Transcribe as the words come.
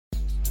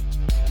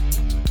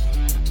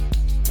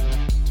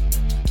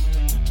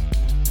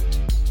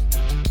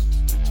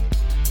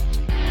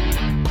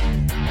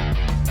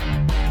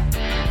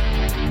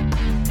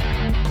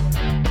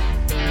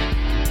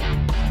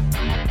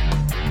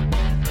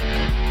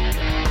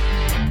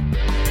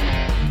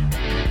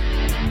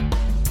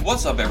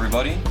What's up,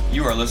 everybody?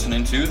 You are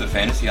listening to the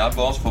Fantasy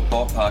Oddballs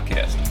Football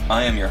Podcast.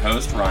 I am your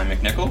host, Ryan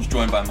McNichols,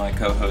 joined by my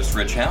co-host,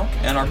 Rich Hauk,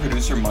 and our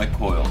producer, Mike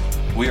Coyle.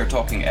 We are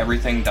talking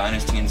everything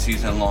Dynasty and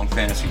season-long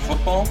fantasy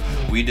football.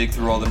 We dig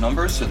through all the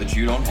numbers so that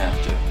you don't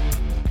have to.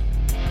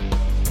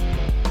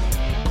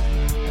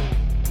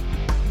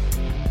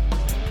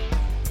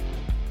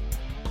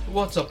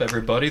 What's up,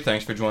 everybody?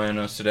 Thanks for joining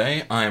us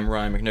today. I am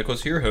Ryan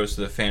McNichols here, host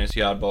of the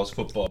Fantasy Oddballs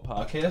Football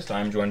Podcast. I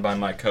am joined by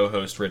my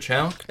co-host, Rich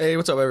Hauk. Hey,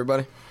 what's up,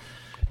 everybody?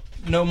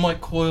 No Mike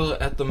Coyle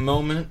at the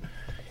moment.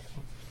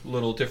 A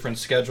little different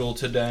schedule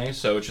today,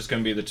 so it's just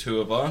going to be the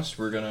two of us.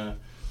 We're going to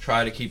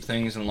try to keep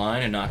things in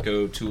line and not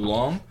go too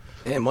long.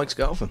 Yeah, Mike's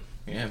golfing.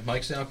 Yeah,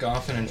 Mike's out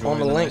golfing, enjoying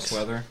the nice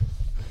weather.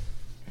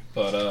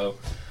 But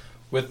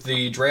with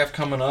the draft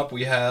coming up,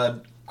 we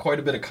had quite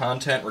a bit of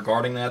content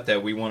regarding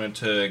that we wanted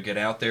to get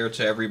out there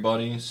to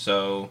everybody.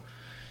 So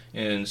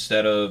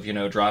instead of,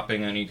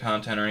 dropping any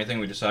content or anything,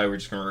 we decided we're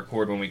just going to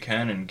record when we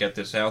can and get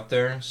this out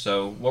there.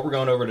 So what we're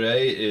going over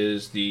today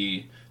is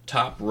the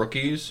top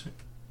rookies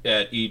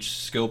at each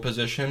skill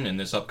position in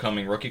this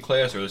upcoming rookie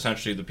class, or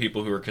essentially the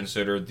people who are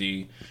considered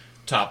the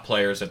top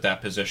players at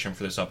that position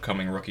for this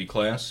upcoming rookie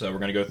class. So we're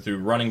going to go through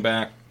running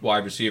back,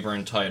 wide receiver,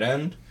 and tight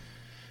end.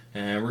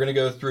 And we're going to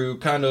go through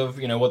kind of,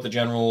 what the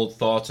general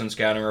thoughts and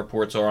scouting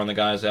reports are on the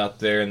guys out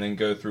there, and then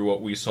go through what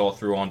we saw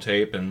through on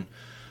tape and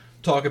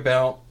talk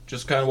about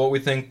just kind of what we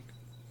think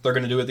they're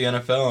going to do at the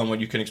NFL and what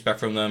you can expect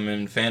from them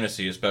in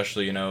fantasy,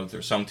 especially,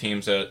 there's some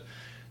teams that,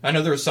 I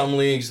know there are some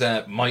leagues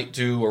that might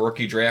do a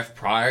rookie draft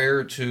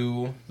prior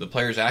to the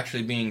players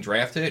actually being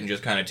drafted and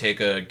just kind of take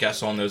a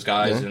guess on those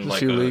guys in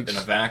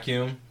a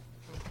vacuum.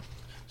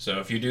 So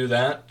if you do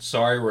that,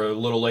 sorry, we're a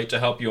little late to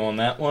help you on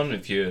that one.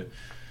 If you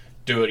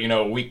do it,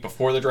 a week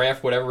before the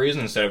draft, whatever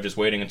reason, instead of just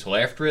waiting until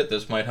after it,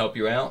 this might help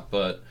you out.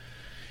 But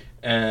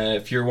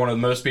if you're one of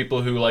most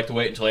people who like to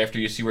wait until after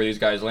you see where these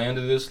guys land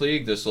in this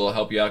league, this will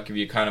help you out, give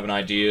you kind of an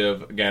idea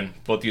of, again,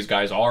 what these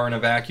guys are in a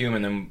vacuum,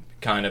 and then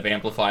kind of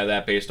amplify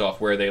that based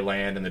off where they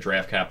land and the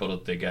draft capital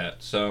that they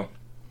get. So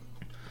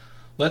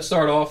let's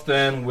start off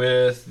then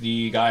with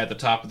the guy at the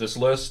top of this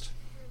list.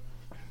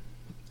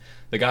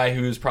 The guy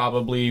who's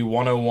probably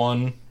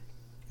 101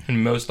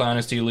 in most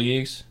dynasty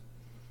leagues.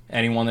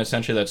 Anyone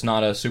essentially that's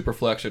not a super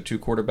flex or two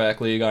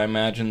quarterback league, I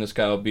imagine this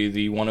guy will be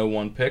the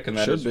 101 pick, and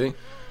should be.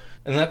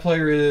 And that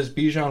player is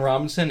Bijan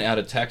Robinson out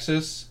of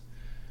Texas.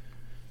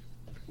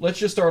 Let's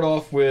just start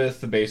off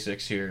with the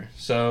basics here.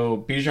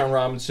 So Bijan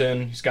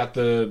Robinson, he's got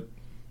the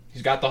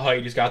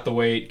height, he's got the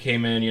weight,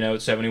 came in,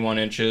 at 71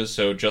 inches,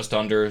 so just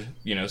under,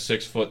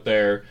 6 foot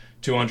there,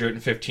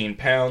 215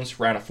 pounds,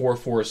 ran a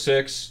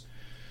 4.46.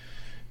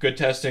 Good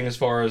testing as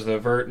far as the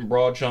vert and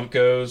broad jump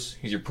goes.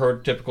 He's your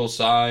prototypical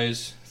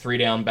size,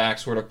 3-down back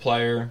sort of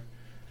player.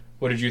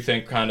 What did you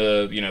think, kind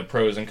of,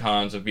 pros and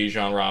cons of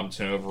Bijan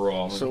Robinson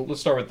overall? So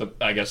let's start with the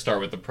pros. Start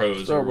with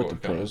the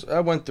pros. I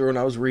went through and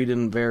I was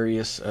reading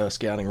various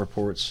scouting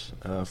reports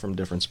from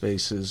different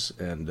spaces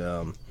and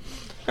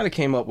kind of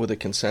came up with a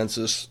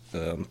consensus.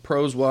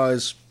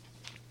 Pros-wise,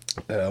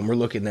 we're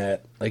looking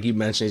at, like you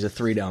mentioned, he's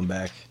a 3-down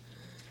back.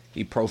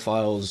 He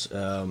profiles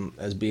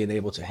as being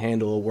able to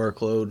handle a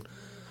workload,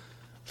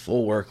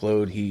 full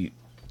workload. He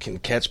can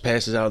catch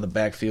passes out of the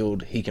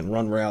backfield. He can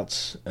run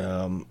routes.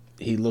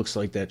 He looks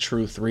like that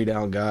true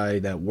 3-down guy,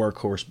 that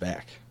workhorse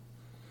back.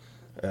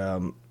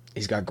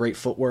 He's got great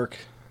footwork.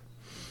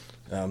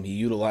 He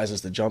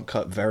utilizes the jump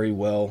cut very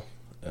well.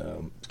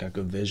 He's got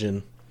good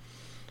vision.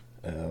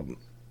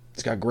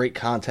 He's got great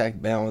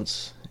contact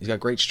balance. He's got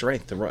great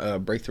strength to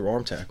break through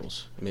arm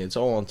tackles. I mean, it's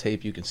all on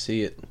tape. You can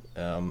see it.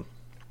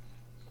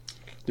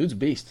 Dude's a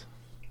beast.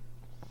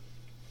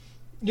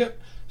 Yep.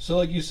 So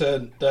like you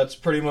said, that's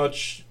pretty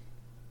much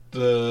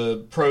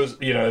the pros,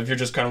 if you're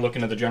just kind of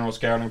looking at the general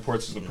scouting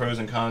reports, is the pros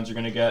and cons you're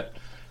going to get.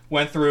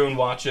 Went through and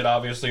watched it,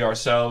 obviously,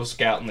 ourselves,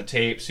 scouting the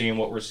tape, seeing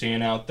what we're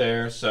seeing out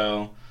there.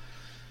 So,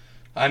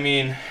 I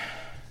mean,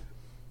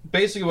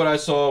 basically what I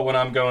saw when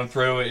I'm going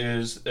through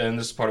is, and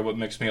this is part of what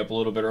mixed me up a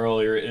little bit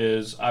earlier,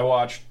 is I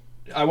watched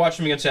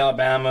him against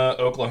Alabama,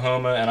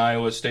 Oklahoma, and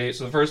Iowa State.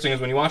 So the first thing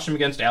is when you watched him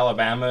against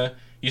Alabama,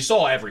 you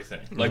saw everything.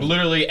 Like,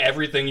 literally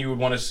everything you would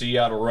want to see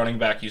out of a running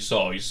back you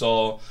saw. You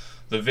saw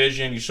the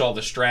vision, you saw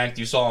the strength,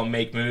 you saw him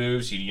make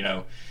moves.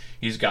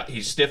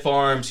 He's stiff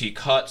arms, he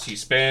cuts, he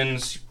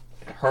spins,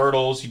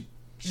 hurdles.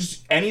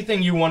 Just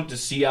anything you want to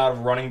see out of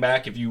a running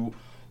back, if you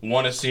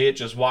want to see it,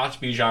 just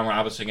watch Bijan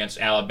Robinson against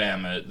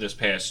Alabama this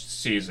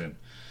past season.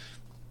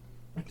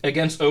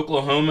 Against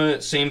Oklahoma,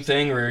 same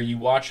thing, where you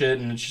watch it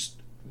and it's just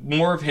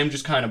more of him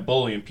just kind of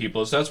bullying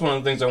people. So that's one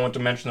of the things I want to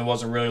mention that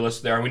wasn't really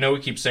listed there. We know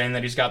we keep saying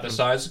that he's got the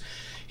size.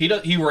 He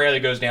rarely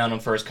goes down on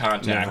first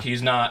contact. Yeah.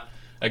 He's not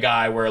a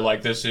guy where,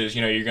 like, this is,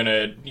 you're going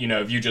to,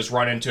 if you just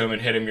run into him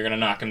and hit him, you're going to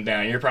knock him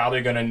down. You're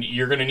going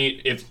to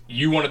need, if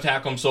you want to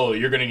tackle him solo,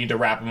 you're going to need to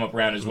wrap him up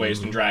around his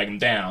waist and drag him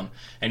down.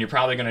 And you're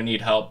probably going to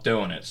need help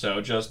doing it.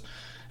 So just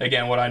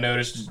again, what I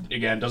noticed is,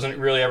 again, doesn't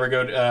really ever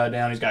go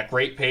down. He's got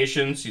great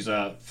patience. He's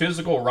a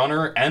physical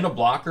runner and a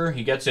blocker.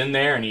 He gets in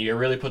there and he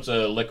really puts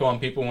a lick on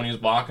people when he's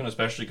blocking,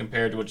 especially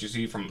compared to what you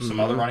see from some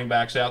other running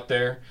backs out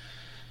there.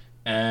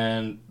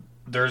 And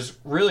there's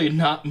really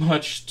not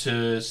much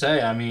to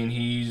say. I mean,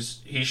 he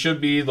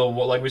should be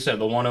like we said,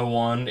 the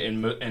 101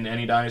 in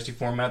any dynasty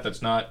format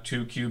that's not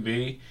 2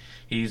 QB.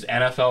 He's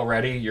NFL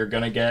ready. You're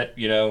gonna get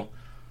the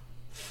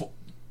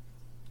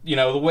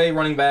way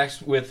running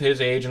backs with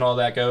his age and all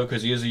that go,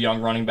 because he is a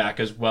young running back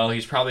as well.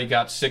 He's probably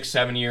got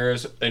 6-7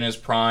 years in his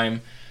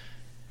prime.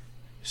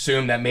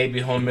 Assume that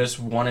maybe he'll miss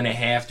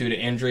 1.5 due to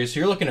injury. So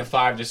you're looking at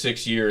 5 to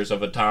 6 years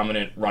of a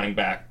dominant running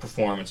back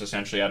performance,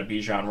 essentially, out of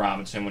Bijan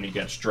Robinson when he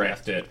gets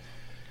drafted.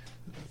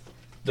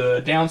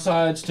 The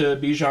downsides to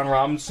Bijan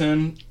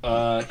Robinson,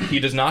 he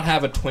does not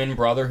have a twin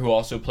brother who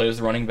also plays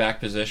the running back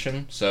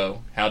position.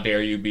 So how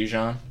dare you,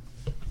 Bijan?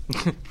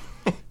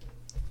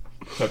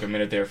 Took a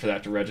minute there for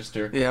that to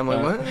register. Yeah, I'm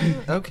like,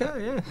 what?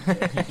 Okay,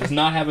 yeah. He does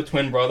not have a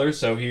twin brother,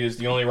 so he is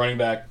the only running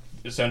back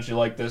essentially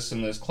like this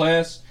in this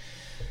class.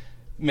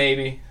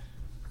 Maybe.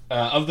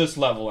 Of this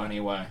level,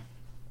 anyway.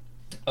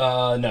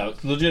 No,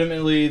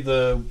 legitimately,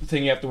 the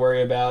thing you have to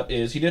worry about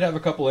is he did have a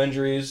couple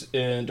injuries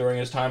during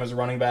his time as a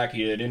running back.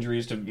 He had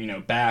injuries to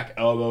back,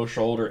 elbow,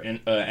 shoulder,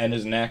 and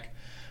his neck.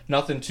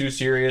 Nothing too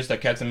serious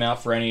that kept him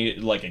out for any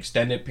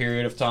extended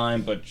period of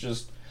time, but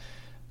just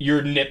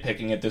you're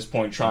nitpicking at this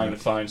point trying to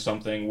find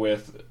something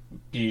with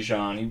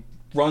Bijan. He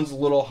runs a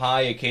little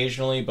high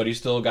occasionally, but he's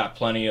still got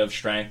plenty of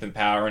strength and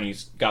power, and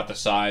he's got the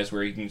size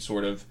where he can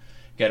sort of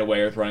get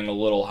away with running a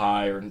little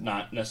high or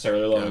not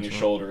necessarily lowering his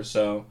shoulders.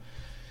 So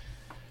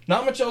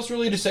not much else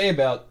really to say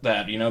about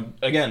that.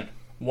 Again,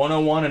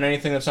 101 and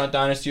anything that's not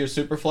Dynasty or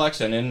Superflex,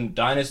 and in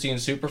Dynasty and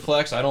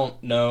Superflex, I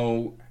don't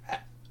know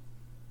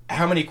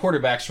how many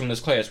quarterbacks from this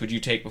class would you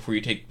take before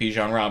you take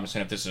Bijan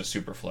Robinson if this is a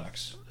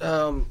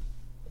Superflex?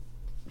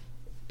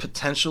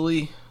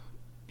 Potentially,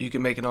 you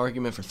can make an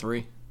argument for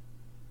 3.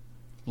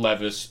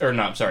 Levis, or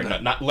no, I'm sorry,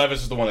 not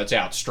Levis is the one that's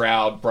out.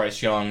 Stroud,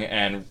 Bryce Young,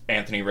 and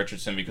Anthony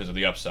Richardson because of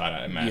the upside,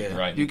 I imagine,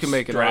 right? You can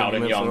make an Stroud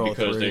argument and Young for all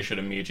because 3. they should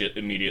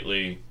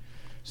immediately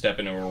step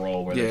into a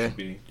role where they should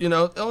be.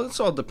 It's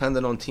all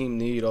dependent on team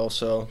need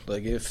also.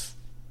 Like, if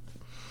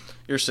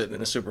you're sitting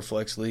in a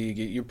Superflex league,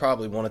 you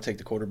probably want to take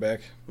the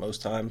quarterback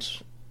most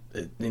times.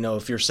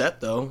 If you're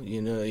set, though,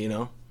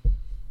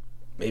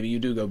 maybe you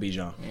do go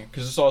Bijan.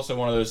 Because it's also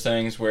one of those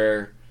things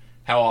where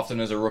how often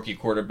is a rookie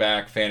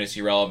quarterback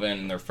fantasy relevant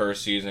in their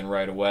first season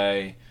right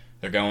away?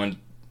 They're going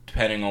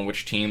depending on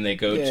which team they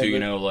go to.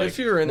 If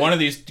you're one of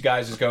these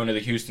guys is going to the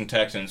Houston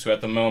Texans, who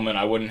at the moment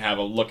I wouldn't have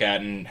a look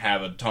at and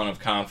have a ton of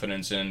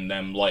confidence in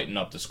them lighting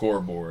up the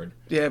scoreboard.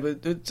 Yeah,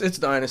 but it's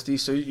Dynasty,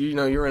 so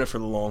you're in it for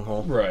the long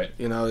haul. Right.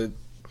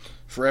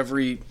 For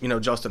every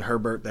Justin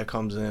Herbert that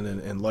comes in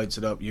and lights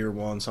it up year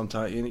one,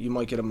 sometimes you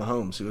might get a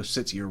Mahomes who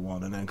sits year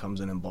one and then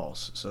comes in and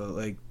balls.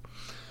 So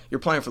you're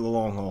playing for the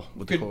long haul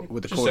with the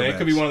quarterbacks. It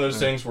could be one of those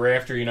things where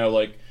after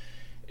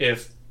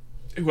if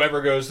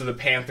whoever goes to the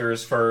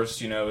Panthers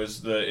first,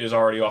 is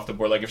already off the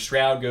board. Like if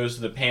Stroud goes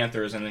to the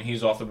Panthers and then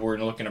he's off the board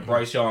and looking at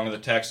Bryce Young of the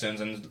Texans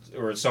and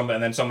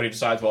then somebody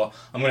decides, well,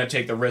 I'm going to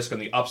take the risk on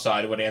the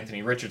upside of what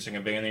Anthony Richardson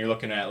can be, and then you're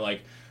looking at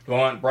do I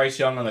want Bryce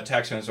Young on the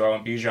Texans or do I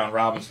want Bijan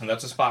Robinson?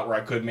 That's a spot where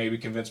I could maybe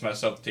convince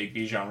myself to take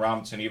Bijan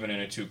Robinson even in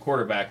a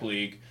 2-quarterback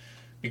league,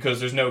 because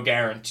there's no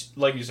guarantee,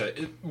 like you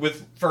said,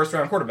 with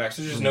first-round quarterbacks,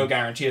 there's just no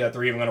guarantee that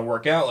they're even going to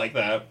work out like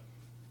that.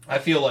 I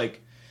feel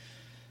like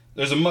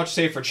there's a much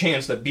safer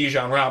chance that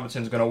Bijan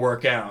Robinson's going to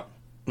work out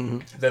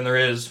than there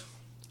is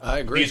I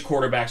agree. These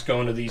quarterbacks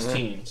going to these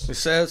teams.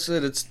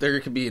 There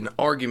could be an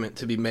argument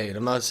to be made.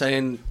 I'm not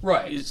saying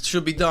it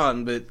should be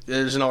done, but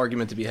there's an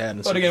argument to be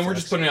had. But again, we're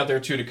just putting it out there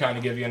too to kind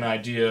of give you an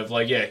idea of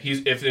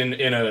he's if in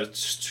a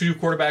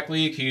 2-quarterback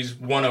league, he's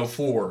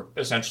 104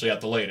 essentially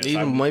at the latest.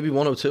 Even maybe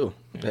 102.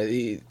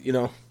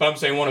 Yeah. But I'm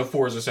saying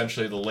 104 is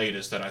essentially the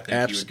latest that I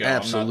think he would go.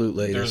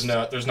 Absolutely. There's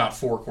not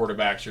 4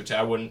 quarterbacks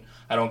or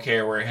I don't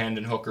care where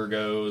Hendon Hooker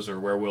goes or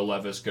where Will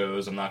Levis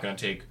goes. I'm not going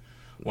to take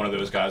one of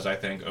those guys, I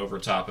think, over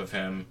top of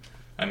him.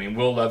 I mean,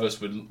 Will Levis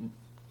would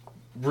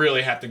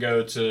really have to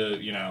go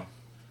to,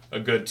 a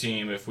good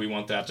team if we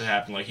want that to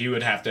happen. He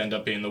would have to end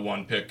up being the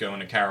 1 pick going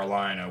to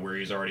Carolina, where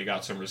he's already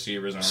got some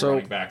receivers and a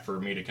running back for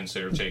me to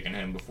consider taking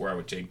him before I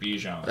would take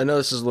Bijan. I know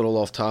this is a little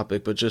off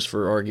topic, but just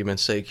for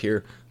argument's sake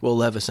here, Will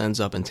Levis ends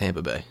up in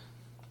Tampa Bay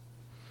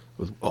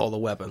with all the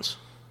weapons.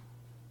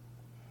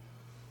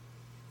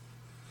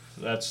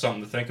 That's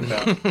something to think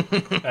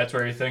about. That's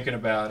where you're thinking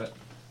about it.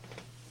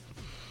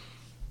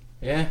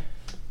 Yeah,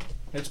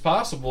 it's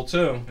possible,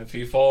 too. If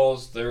he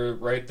falls, they're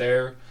right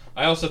there.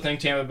 I also think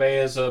Tampa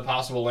Bay is a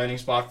possible landing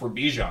spot for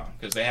Bijan,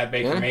 because they have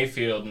Baker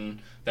Mayfield, and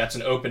that's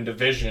an open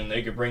division.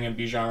 They could bring in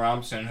Bijan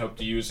Robinson and hope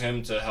to use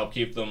him to help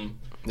keep them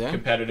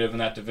competitive in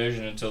that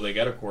division until they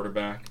get a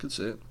quarterback. Could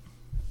see it.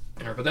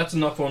 But that's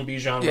enough on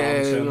Bijan Robinson.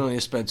 Yeah, you don't need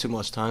to spend too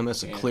much time.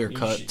 That's a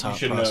clear-cut top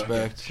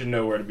prospect. You should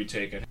know where to be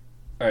taken.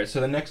 All right,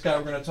 so the next guy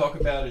we're going to talk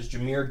about is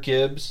Jahmyr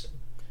Gibbs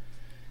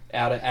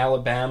out of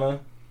Alabama.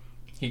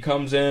 He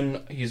comes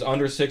in. He's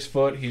under 6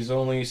 foot. He's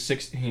only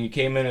six. He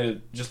came in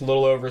at just a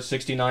little over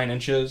 69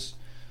 inches.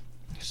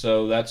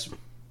 So that's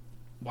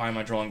why am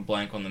I drawing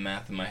blank on the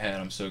math in my head?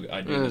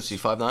 I do. Is he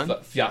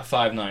 5'9"? Yeah,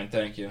 5'9".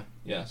 Thank you.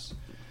 Yes.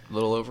 A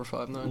little over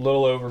 5'9". A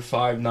little over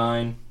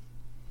 5'9".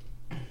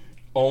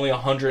 Only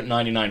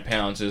 199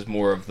 pounds is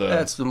more of the.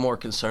 That's the more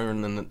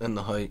concern than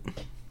the height.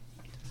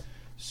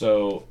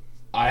 So,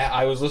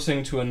 I was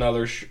listening to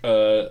another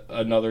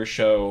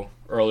show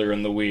earlier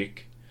in the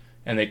week,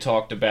 and they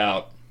talked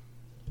about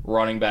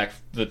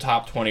the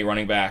top 20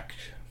 running back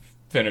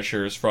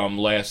finishers from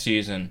last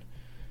season,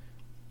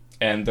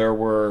 and there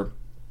were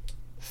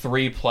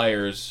 3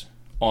 players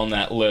on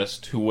that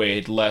list who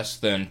weighed less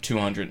than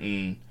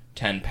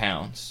 210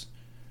 pounds.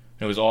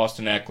 It was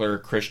Austin Eckler,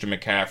 Christian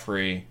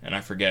McCaffrey, and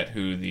I forget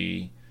who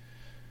the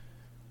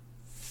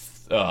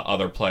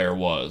other player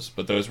was.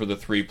 But those were the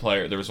 3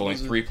 players. There was only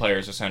 3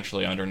 players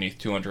essentially underneath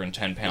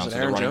 210 pounds in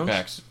the running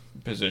back's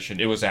position.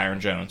 It was Aaron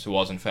Jones. It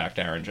was in fact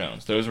Aaron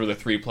Jones. Those were the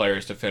 3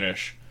 players to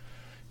finish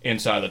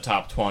inside the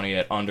top 20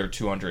 at under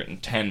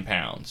 210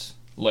 pounds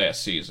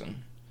last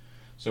season.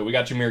 So we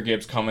got Jahmyr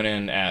Gibbs coming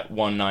in at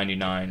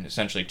 199,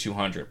 essentially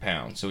 200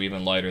 pounds, so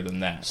even lighter than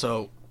that.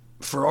 So,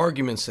 for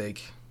argument's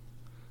sake,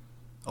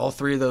 all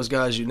 3 of those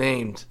guys you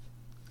named,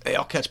 they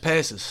all catch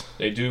passes.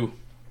 They do.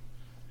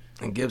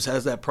 And Gibbs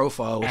has that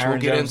profile, which Aaron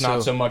we'll get Jones into.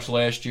 not so much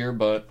last year,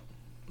 but...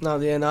 No,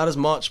 yeah, not as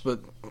much, but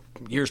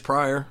years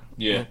prior.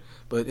 Yeah.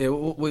 But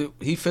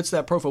he fits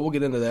that profile. We'll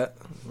get into that.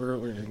 We're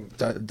going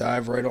to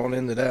dive right on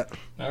into that.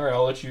 All right,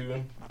 I'll let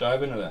you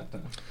dive into that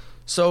then.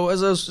 So,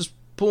 as I was just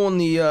pulling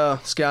the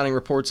scouting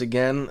reports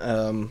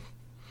again,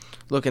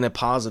 looking at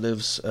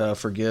positives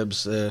for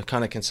Gibbs,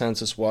 kind of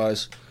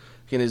consensus-wise,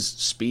 in his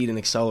speed and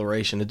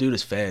acceleration. The dude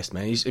is fast,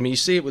 man. You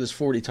see it with his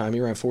 40 time.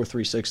 He ran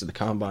 4.36 at the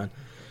combine.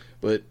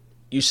 But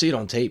you see it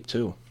on tape,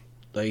 too.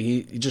 Like,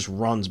 he just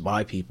runs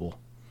by people.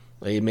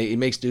 Like, he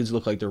makes dudes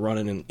look like they're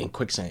running in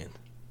quicksand.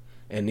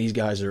 And these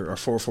guys are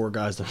 4'4"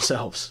 guys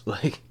themselves.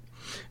 Like,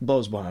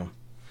 blows by him.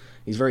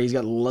 He's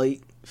got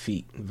light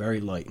feet,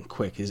 very light and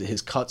quick.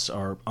 His cuts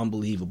are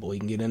unbelievable. He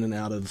can get in and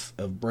out of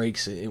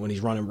breaks when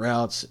he's running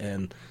routes,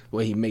 and the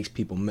way he makes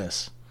people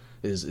miss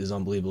is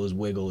unbelievable. His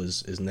wiggle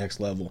is next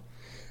level.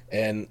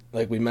 And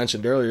like we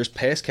mentioned earlier, his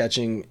pass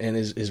catching and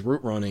his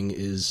route running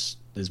is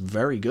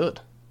very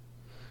good.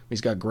 He's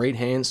got great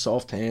hands,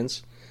 soft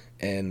hands,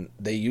 and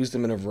they used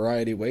him in a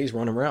variety of ways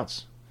running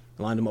routes.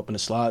 They lined him up in the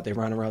slot. They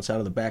ran routes out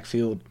of the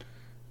backfield.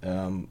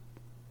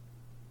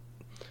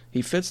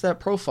 He fits that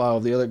profile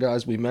of the other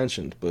guys we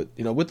mentioned. But,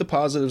 with the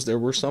positives, there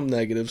were some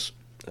negatives.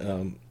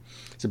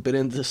 He's a bit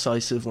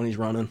indecisive when he's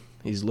running.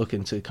 He's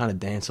looking to kind of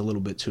dance a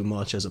little bit too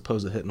much as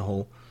opposed to hitting the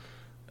hole.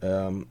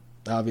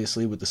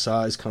 Obviously, with the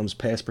size comes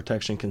pass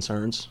protection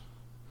concerns.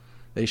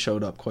 They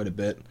showed up quite a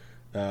bit.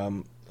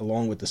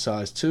 Along with the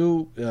size,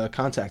 too,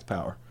 contact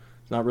power.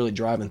 He's not really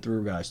driving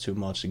through guys too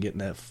much and getting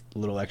that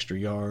little extra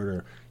yard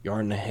or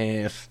yard and a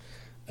half.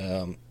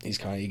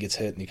 He gets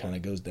hit and he kind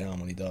of goes down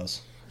when he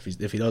does.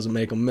 If he doesn't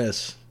make them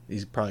miss,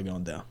 he's probably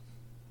going down.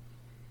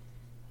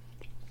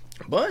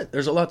 But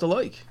there's a lot to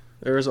like.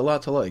 There is a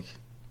lot to like.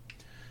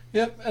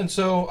 Yep, and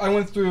so I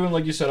went through, and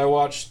like you said, I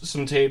watched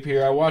some tape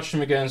here. I watched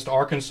him against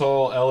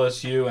Arkansas,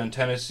 LSU, and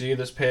Tennessee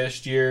this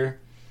past year.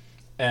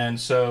 And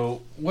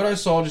so what I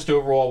saw just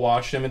overall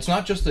watched him, it's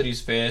not just that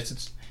he's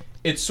fast,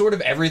 it's sort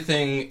of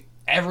everything,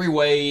 every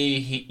way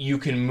you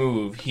can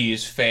move,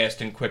 he's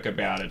fast and quick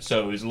about it.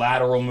 So his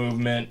lateral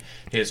movement,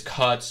 his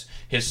cuts,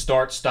 his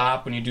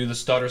start-stop when you do the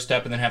stutter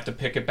step and then have to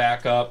pick it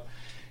back up.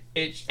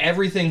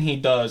 Everything he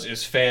does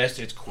is fast,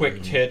 it's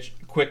quick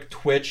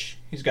twitch.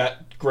 He's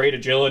got great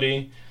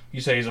agility.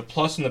 You say he's a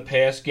plus in the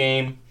pass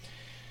game.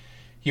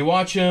 You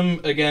watch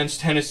him against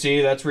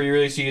Tennessee, that's where you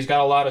really see he's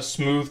got a lot of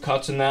smooth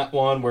cuts in that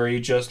one where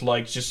he just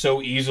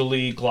so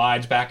easily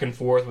glides back and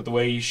forth with the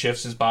way he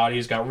shifts his body.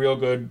 He's got real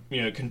good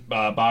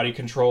body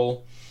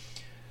control.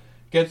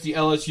 Gets the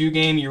LSU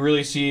game, you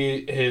really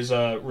see his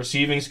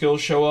receiving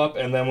skills show up,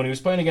 and then when he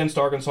was playing against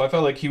Arkansas, I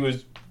felt like he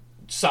was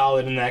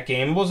solid in that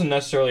game. It wasn't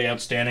necessarily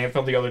outstanding. I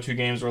felt the other 2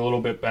 games were a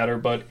little bit better,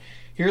 but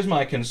here's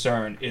my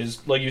concern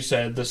is, like you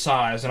said, the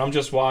size, and I'm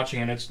just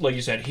watching, and it's like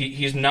you said,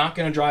 he's not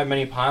going to drive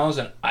many piles,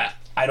 and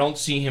I don't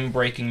see him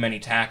breaking many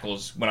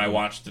tackles when I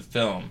watch the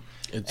film.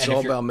 It's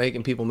all about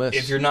making people miss.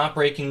 If you're not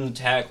breaking the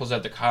tackles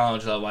at the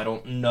college level, I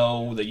don't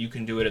know that you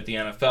can do it at the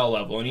NFL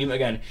level. And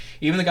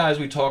even the guys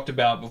we talked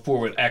about before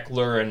with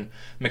Eckler and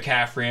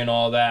McCaffrey and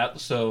all that.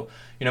 So,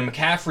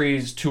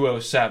 McCaffrey's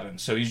 207,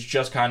 so he's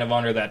just kind of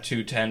under that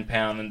 210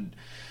 pound, and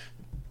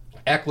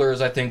Eckler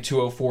is, I think,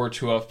 204,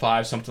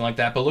 205, something like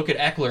that. But look at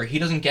Eckler. He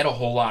doesn't get a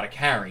whole lot of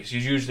carries.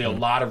 He's usually a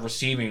lot of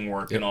receiving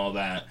work and all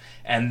that.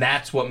 And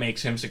that's what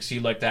makes him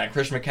succeed like that. And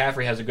Christian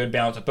McCaffrey has a good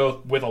balance of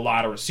both with a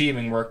lot of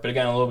receiving work, but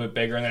again, a little bit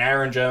bigger. And then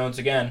Aaron Jones,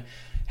 again,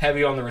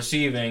 heavy on the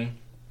receiving,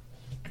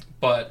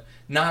 but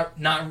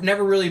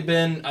never really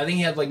been. I think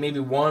he had like maybe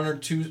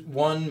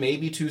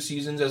maybe two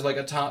seasons as like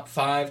a top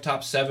 5,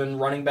 top 7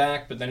 running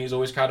back, but then he's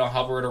always kind of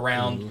hovered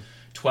around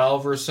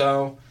 12 or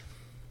so.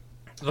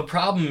 The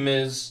problem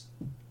is,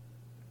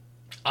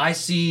 I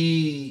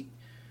see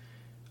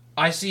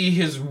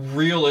his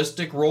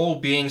realistic role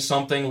being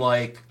something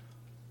like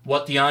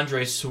what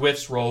DeAndre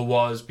Swift's role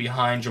was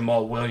behind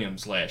Jamal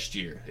Williams last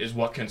year, is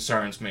what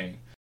concerns me.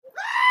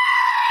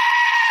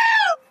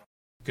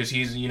 Because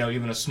he's,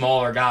 even a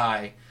smaller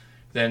guy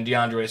than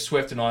DeAndre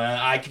Swift and all that.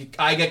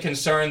 I get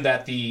concerned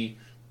that the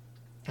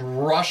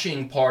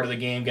rushing part of the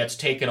game gets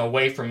taken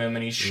away from him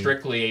and he's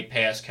strictly a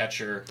pass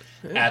catcher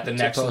at the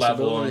next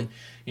level. And,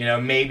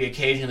 maybe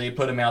occasionally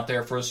put him out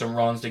there for some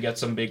runs to get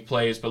some big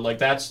plays. But,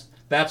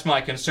 that's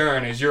my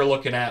concern, is you're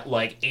looking at,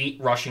 8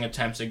 rushing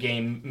attempts a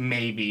game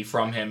maybe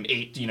from him,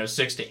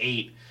 6 to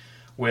 8,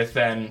 with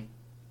then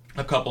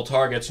a couple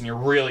targets, and you're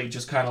really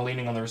just kind of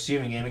leaning on the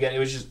receiving game. Again, it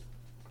was just...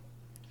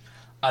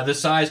 the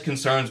size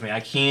concerns me.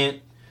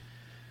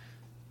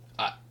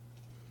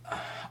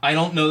 I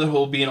don't know that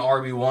he'll be an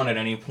RB1 at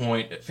any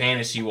point,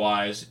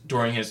 fantasy-wise,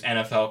 during his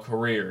NFL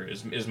career,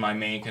 is my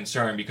main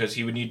concern, because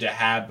he would need to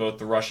have both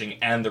the rushing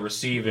and the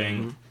receiving.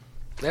 Mm-hmm.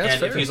 That's and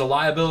fair. If he's a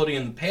liability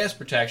in the pass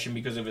protection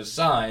because of his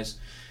size,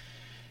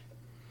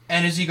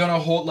 and is he going to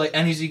hold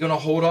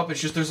up?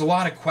 It's just, there's a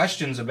lot of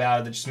questions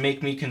about it that just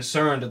make me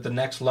concerned at the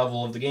next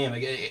level of the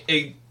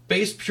game.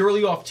 Based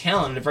purely off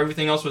talent, if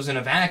everything else was in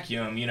a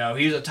vacuum,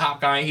 he's a top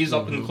guy. He's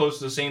up in close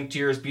to the same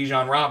tier as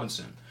Bijan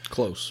Robinson.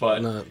 Close,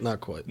 but not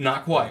quite.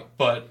 Not quite.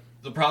 But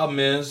the problem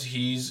is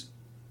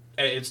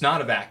it's not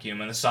a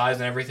vacuum, and the size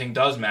and everything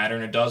does matter,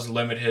 and it does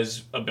limit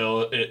his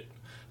ability. It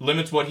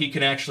limits what he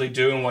can actually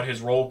do and what his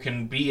role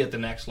can be at the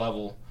next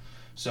level.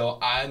 So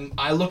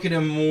I look at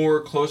him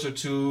more closer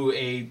to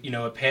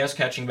a pass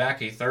catching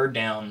back, a third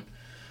down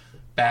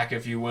back,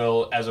 if you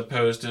will, as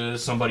opposed to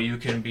somebody who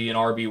can be an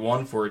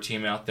RB1 for a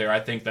team out there. I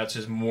think that's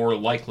his more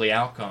likely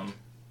outcome.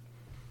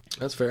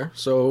 That's fair.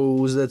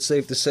 So is that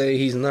safe to say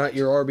he's not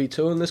your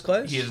RB2 in this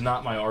class? He is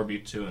not my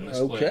RB2 in this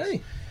class.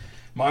 Okay.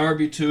 My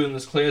RB2 in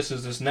this class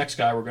is this next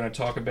guy we're going to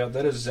talk about.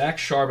 That is Zach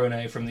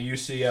Charbonnet from the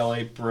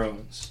UCLA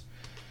Bruins.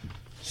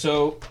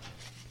 So,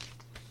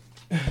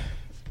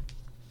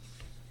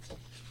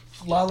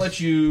 I'll let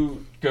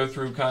you go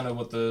through kind of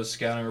what the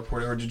scouting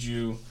report, or did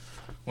you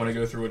want to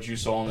go through what you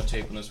saw on the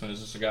tape on this one?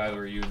 Is this a guy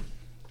or you?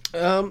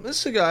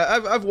 This is a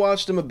guy, I've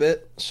watched him a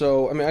bit,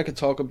 so, I could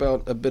talk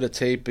about a bit of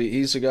tape.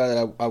 He's a guy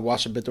that I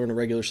watched a bit during the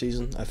regular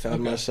season. I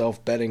found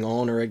myself betting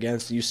on or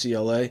against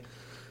UCLA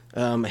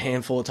a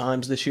handful of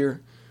times this year,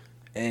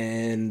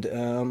 and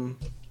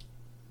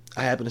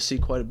I happen to see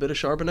quite a bit of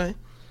Charbonnet,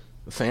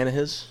 a fan of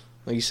his.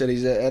 Like you said,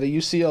 he's at a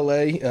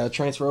UCLA,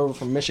 transfer over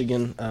from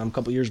Michigan a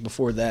couple years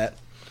before that.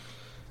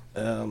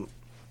 When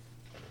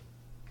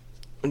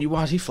you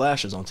watch, he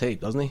flashes on tape,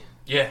 doesn't he?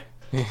 Yeah.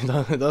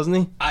 Doesn't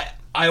he?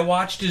 I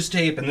watched his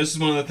tape, and this is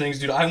one of the things,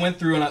 dude. I went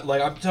through, and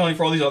I'm telling you,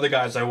 for all these other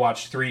guys, I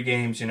watched 3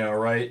 games,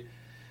 right?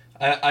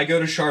 I go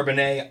to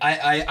Charbonnet.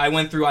 I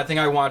went through, I think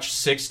I watched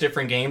 6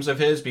 different games of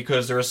his,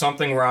 because there was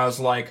something where I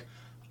was like,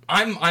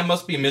 I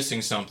must be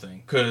missing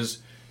something, because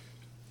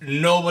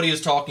nobody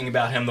is talking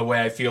about him the way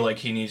I feel like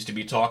he needs to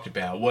be talked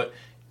about.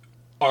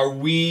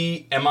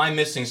 Am I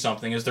missing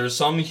something? Is there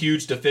some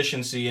huge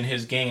deficiency in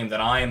his game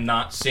that I am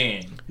not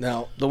seeing?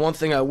 Now, the one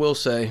thing I will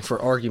say,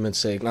 for argument's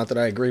sake, not that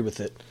I agree with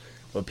it,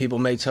 but people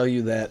may tell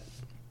you that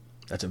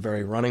that's a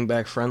very running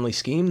back friendly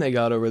scheme they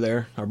got over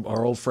there.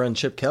 Our old friend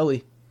Chip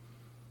Kelly.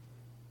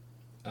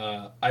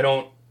 I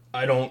don't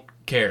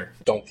care.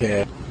 Don't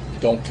care.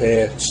 Don't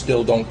care.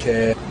 Still don't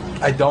care.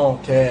 I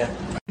don't care.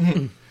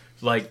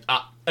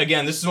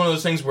 Again, this is one of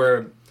those things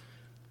where...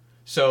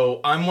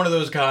 So, I'm one of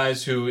those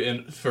guys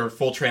who, for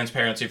full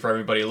transparency for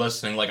everybody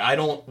listening, I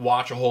don't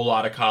watch a whole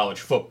lot of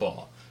college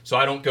football. So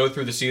I don't go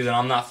through the season.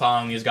 I'm not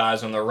following these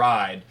guys on the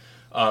ride.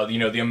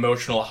 The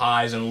emotional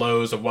highs and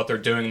lows of what they're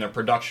doing in their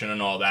production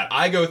and all that.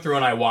 I go through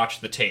and I watch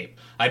the tape.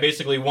 I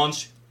basically,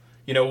 once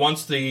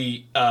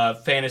the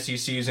fantasy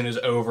season is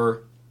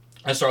over,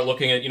 I start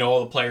looking at,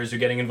 all the players who are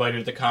getting invited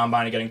to the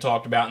combine and getting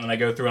talked about, and then I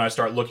go through and I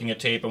start looking at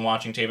tape and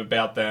watching tape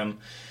about them,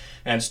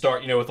 and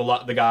start, with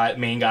the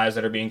main guys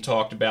that are being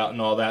talked about and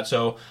all that.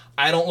 So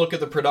I don't look at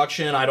the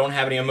production. I don't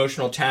have any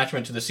emotional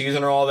attachment to the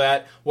season or all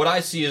that. What I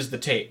see is the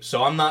tape.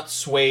 So I'm not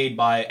swayed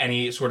by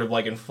any sort of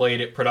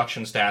inflated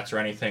production stats or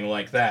anything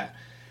like that.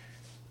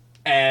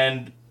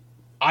 And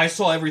I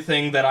saw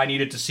everything that I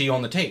needed to see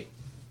on the tape.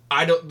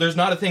 There's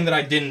not a thing that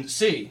I didn't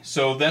see.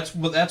 So that's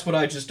what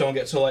I just don't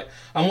get. So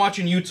I'm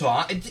watching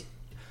Utah.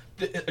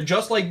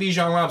 Just like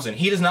Bijan Robinson,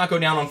 he does not go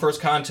down on first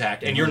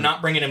contact, and you're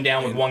not bringing him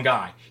down with one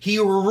guy. He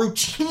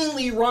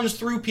routinely runs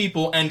through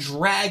people and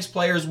drags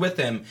players with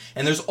him,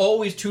 and there's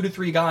always 2 to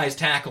 3 guys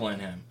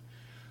tackling him.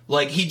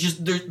 I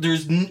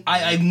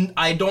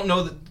don't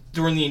know that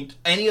during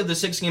any of the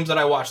 6 games that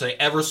I watched, I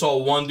ever saw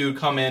one dude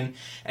come in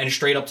and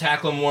straight up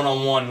tackle him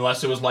one-on-one,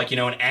 unless it was like, an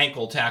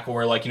ankle tackle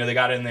where like, they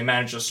got in and they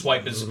managed to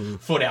swipe his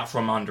foot out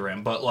from under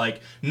him. But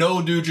like,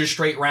 no dude just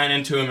straight ran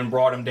into him and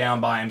brought him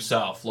down by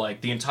himself.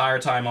 Like, the entire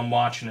time I'm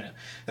watching it.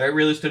 That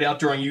really stood out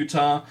during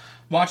Utah.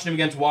 Watching him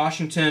against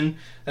Washington,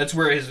 that's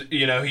where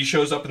he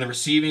shows up in the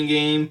receiving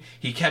game.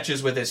 He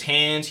catches with his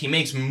hands. He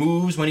makes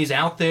moves when he's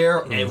out there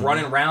and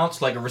running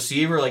routes like a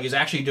receiver. Like, he's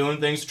actually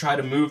doing things to try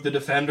to move the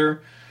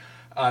defender.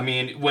 I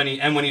mean, when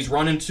he's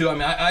running too, I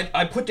mean,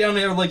 I put down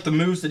there like the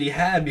moves that he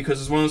had,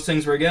 because it's one of those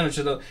things where, again, it's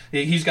just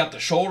he's got the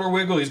shoulder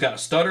wiggle, he's got a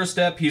stutter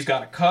step, he's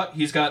got a cut,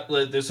 he's got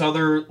this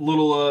other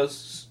little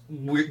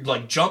weird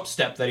like jump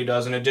step that he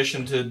does in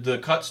addition to the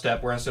cut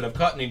step, where instead of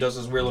cutting he does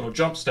this weird little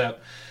jump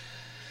step.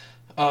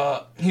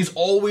 He's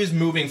always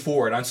moving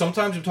forward. And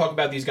sometimes we talk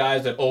about these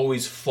guys that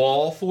always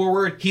fall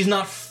forward. He's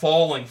not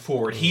falling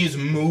forward. He's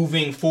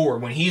moving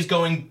forward. When he's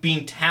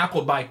being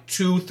tackled by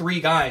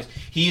 2-3 guys,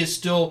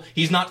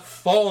 he's not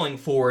falling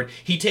forward.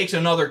 He takes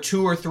another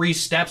 2 or 3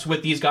 steps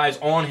with these guys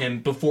on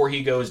him before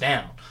he goes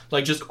down.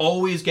 Like, just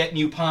always getting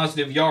you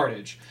positive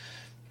yardage.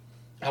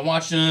 I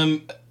watched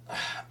him,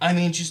 I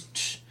mean,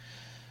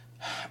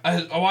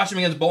 I watched him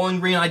against Bowling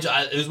Green.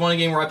 It was one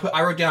game where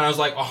I wrote down, I was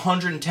like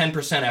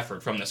 110%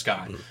 effort from this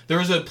guy. There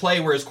was a play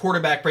where his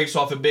quarterback breaks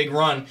off a big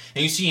run,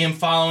 and you see him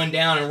following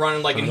down and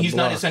running and he's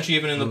not essentially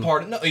even in the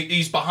part. No,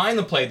 he's behind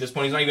the play at this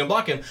point. He's not even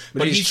blocking,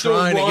 but he's still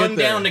run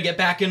down to get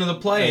back into the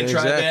play and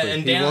try to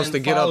and down. He wants to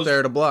get up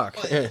there to block.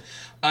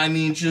 I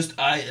mean,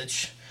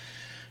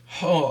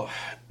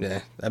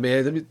 yeah. I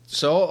mean,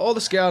 so all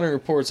the scouting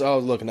reports I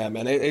was looking at,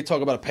 man, they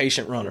talk about a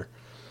patient runner.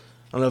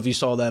 I don't know if you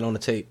saw that on the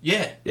tape.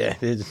 Yeah. Yeah.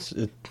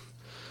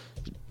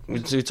 We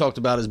talked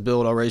about his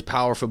build already. He's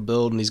powerful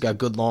build, and he's got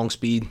good long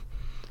speed.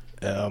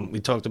 We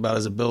talked about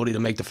his ability to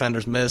make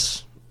defenders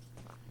miss.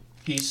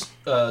 He's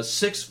 6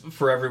 just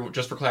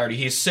for clarity.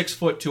 He's 6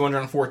 foot,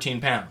 214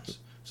 pounds.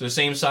 So the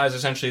same size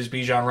essentially as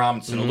Bijan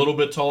Robinson. A little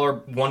bit taller,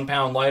 1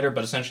 pound lighter,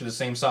 but essentially the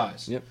same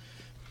size. Yep.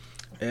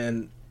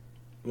 And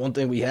one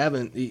thing we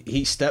haven't,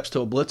 he steps to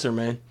a blitzer,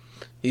 man.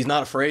 He's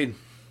not afraid.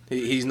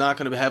 He's not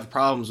going to have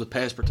problems with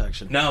pass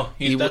protection. No,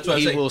 he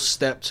will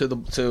step to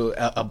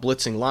a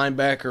blitzing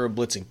linebacker, a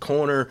blitzing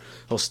corner.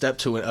 He'll step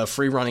to a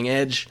free running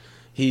edge.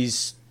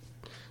 Don't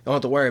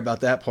have to worry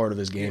about that part of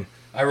his game.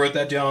 I wrote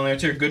that down on there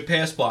too. Good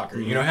pass blocker.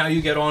 You know how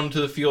you get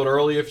onto the field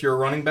early if you're a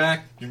running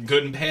back? You're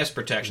good in pass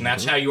protection.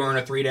 That's how you earn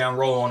a 3-down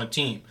role on a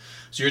team.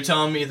 So you're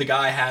telling me the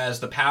guy has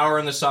the power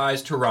and the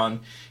size to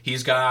run.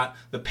 He's got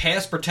the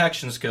pass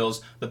protection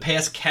skills, the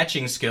pass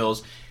catching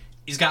skills.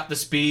 He's got the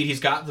speed. He's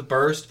got the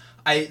burst.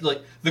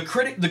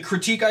 The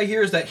critique I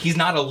hear is that he's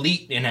not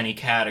elite in any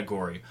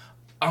category.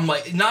 I'm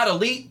like, not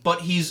elite,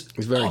 but he's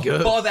very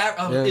good. Above that.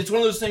 It's one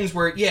of those things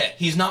where,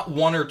 he's not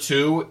 1 or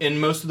 2 in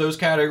most of those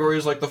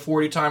categories, like the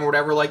 40 time or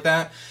whatever like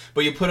that.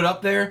 But you put it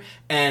up there,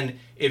 and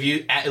if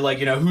you,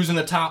 who's in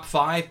the top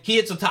 5? He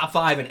hits the top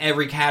 5 in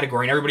every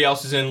category, and everybody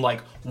else is in,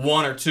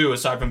 1 or 2,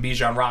 aside from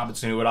Bijan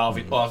Robinson, who would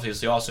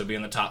obviously also be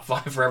in the top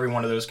 5 for every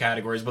one of those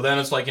categories. But then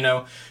it's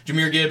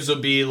Jahmyr Gibbs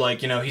would be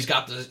he's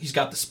got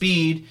the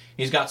speed,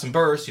 he's got some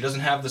burst, he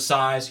doesn't have the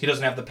size, he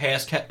doesn't have the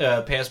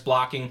pass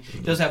blocking, he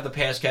doesn't have the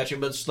pass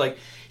catching, but it's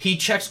he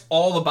checks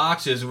all the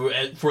boxes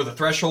for the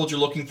thresholds you're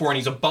looking for, and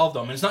he's above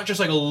them. And it's not just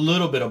a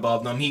little bit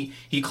above them.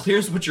 He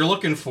clears what you're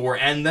looking for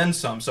and then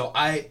some. So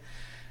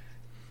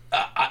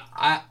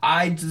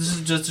this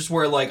is just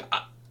where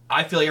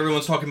I feel like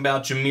everyone's talking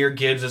about Jahmyr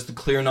Gibbs as the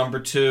clear number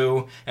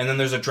 2, and then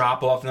there's a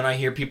drop off, and then I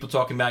hear people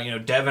talking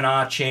about Devin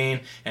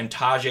Achane and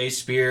Tajay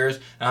Spears,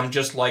 and I'm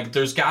just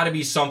there's got to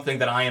be something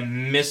that I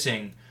am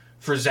missing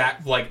for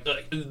Zach,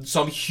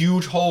 some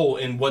huge hole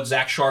in what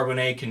Zach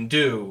Charbonnet can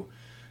do,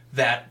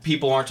 that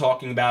people aren't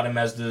talking about him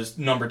as the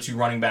number 2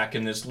 running back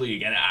in this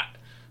league, and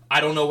I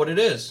don't know what it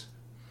is.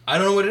 I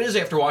don't know what it is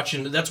after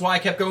watching. That's why I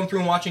kept going through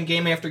and watching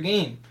game after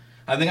game.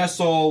 I think I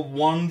saw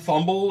 1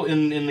 fumble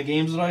in the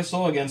games that I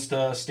saw against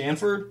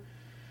Stanford,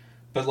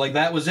 but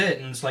that was it.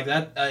 And it's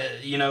that,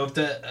 if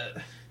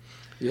the.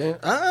 Yeah,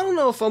 I don't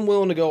know if I'm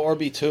willing to go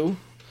RB2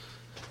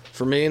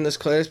 for me in this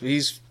class, but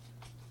he's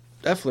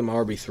definitely my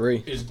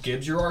RB3. Is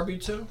Gibbs your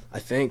RB2? I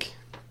think.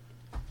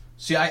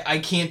 See, I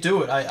can't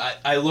do it.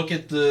 I look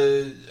at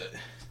the.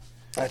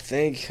 I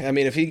think. I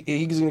mean, if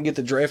he's going to get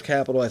the draft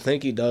capital, I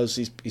think he does.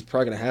 He's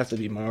probably going to have to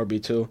be my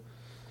RB2.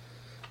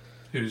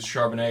 Who's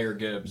Charbonnet or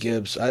Gibbs?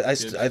 Gibbs. I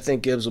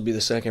think Gibbs will be the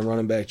second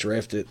running back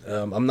drafted.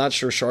 I'm not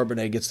sure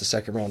Charbonnet gets the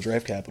second round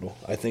draft capital.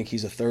 I think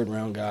he's a 3rd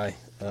round guy.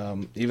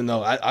 Even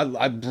though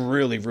I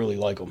really, really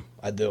like him.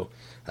 I do.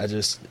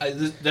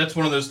 That's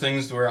one of those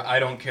things where I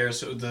don't care.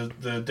 So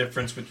the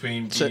difference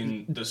between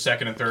being the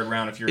 2nd and 3rd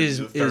round, if you're the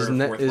 3rd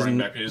or 4th running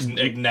back, is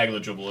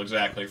negligible.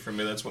 Exactly, for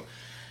me. That's what.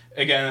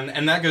 Again,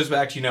 and that goes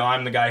back to,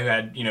 I'm the guy who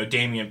had,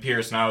 Damian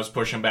Pierce, and I was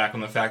pushing back on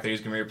the fact that he's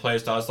going to be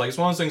replaced. I was it's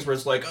one of those things where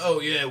it's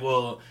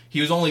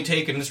he was only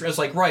taken. It's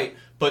right,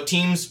 but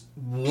teams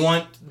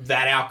want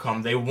that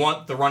outcome. They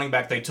want the running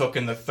back they took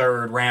in the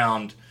 3rd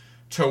round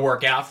to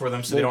work out for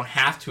them, so they don't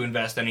have to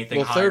invest anything.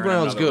 Well, higher third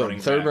round's good.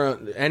 Third back.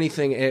 round,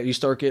 anything you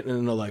start getting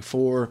into like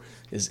 4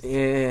 is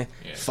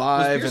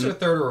 5. Was Pierce a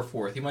third or a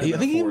fourth? He might have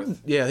been a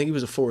fourth. I think he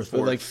was a fourth.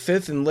 But like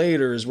 5th and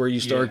later is where you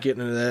start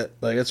getting into that.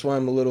 Like that's why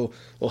I'm a little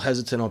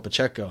hesitant on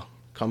Pacheco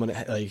coming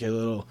like a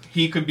little.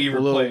 He could be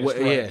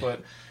replaced,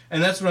 but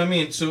and that's what I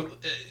mean. So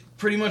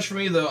pretty much for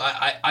me though,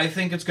 I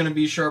think it's going to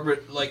be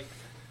Charbonnet. Like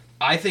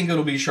I think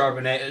it'll be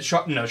Charbonnet.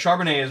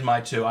 Charbonnet is my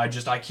 2.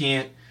 I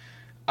can't.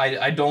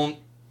 I don't.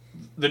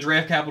 The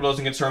draft capital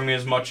doesn't concern me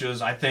as much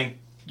as I think,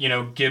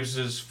 Gibbs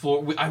is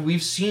floor.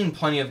 We've seen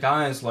plenty of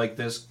guys like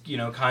this,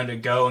 kind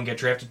of go and get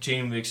drafted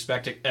team with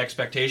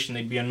expectation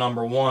they'd be a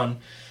number 1,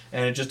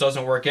 and it just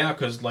doesn't work out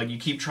because you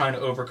keep trying to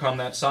overcome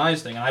that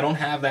size thing. I don't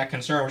have that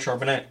concern with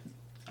Charbonnet.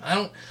 I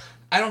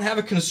don't have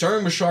a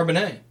concern with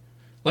Charbonnet.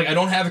 I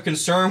don't have a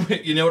concern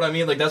with, you know what I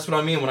mean? That's what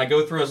I mean. When I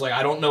go through, it's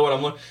I don't know what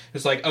I'm looking.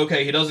 It's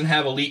okay, he doesn't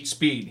have elite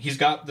speed. He's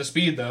got the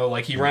speed, though.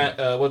 He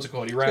ran, what's it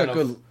called? He ran a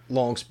good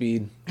long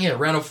speed. Yeah,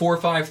 ran a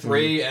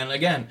 4.53, and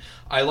again,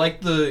 I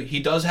like he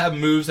does have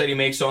moves that he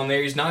makes on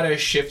there. He's not as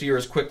shifty or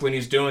as quick when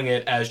he's doing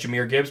it as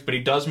Jahmyr Gibbs, but he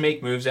does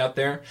make moves out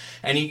there,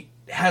 and he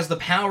has the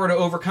power to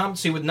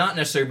overcompensate with not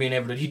necessarily being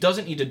able to. He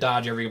doesn't need to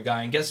dodge every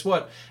guy, and guess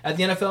what? At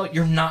the NFL,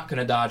 you're not going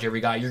to dodge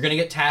every guy. You're going to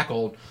get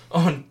tackled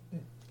on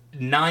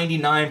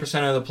 99%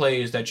 of the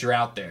plays that you're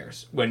out there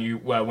when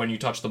you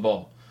touch the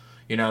ball.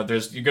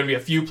 There's going to be a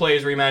few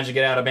plays where you manage to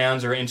get out of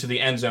bounds or into the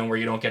end zone where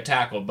you don't get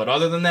tackled. But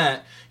other than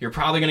that, you're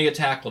probably going to get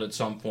tackled at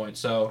some point.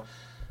 So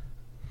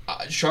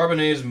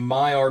Charbonnet is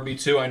my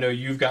RB2. I know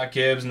you've got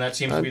Gibbs, and that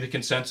seems to be the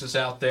consensus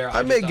out there.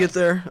 I may get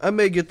there. I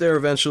may get there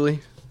eventually.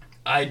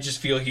 I just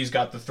feel he's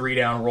got the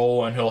 3-down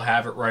role, and he'll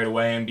have it right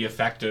away and be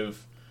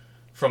effective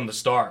from the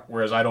start,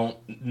 whereas I don't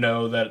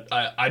know that.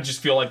 I just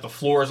feel like the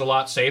floor is a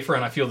lot safer,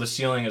 and I feel the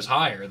ceiling is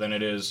higher than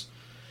it is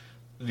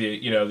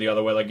the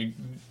other way.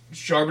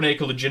 Charbonnet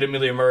could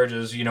legitimately emerge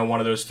as one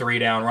of those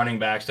 3-down running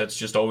backs that's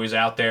just always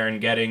out there and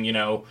getting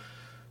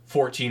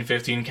 14,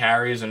 15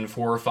 carries and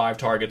 4 or 5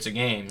 targets a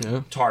game.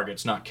 Yeah.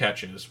 Targets, not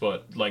catches,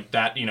 but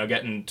that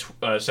getting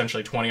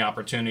essentially 20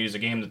 opportunities a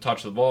game to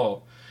touch the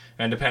ball.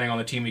 And depending on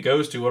the team he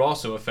goes to, would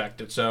also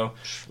affect it. So,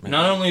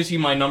 not only is he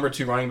my number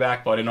 2 running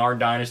back, but in our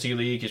Dynasty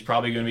League, he's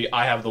probably going to be...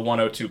 I have the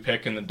 102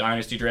 pick in the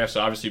Dynasty draft, so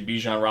obviously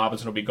Bijan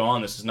Robinson will be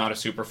gone. This is not a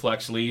super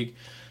flex league.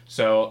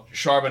 So,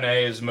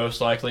 Charbonnet is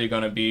most likely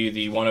going to be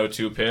the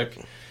 102 pick.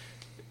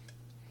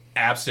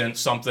 Absent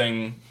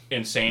something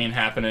insane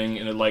happening.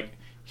 And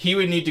he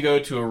would need to go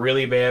to a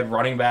really bad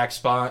running back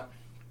spot,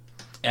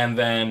 and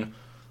then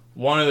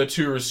one of the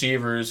 2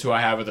 receivers who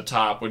I have at the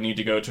top would need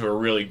to go to a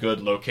really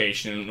good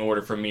location in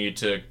order for me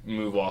to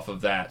move off of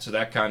that. So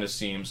that kind of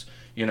seems,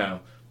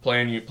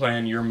 plan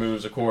your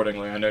moves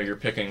accordingly. I know you're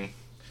picking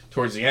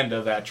towards the end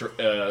of that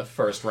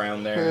first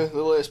round there. Yeah,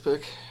 the last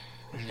pick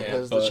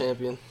as the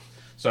champion.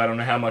 So I don't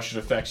know how much it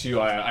affects you.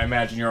 I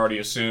imagine you already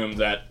assumed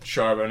that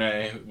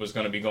Charbonnet was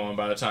going to be gone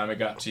by the time it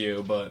got to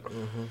you, but...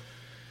 Mm-hmm.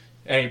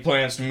 Any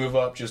plans to move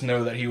up, just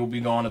know that he will be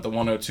gone at the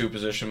 102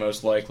 position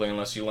most likely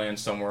unless he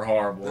lands somewhere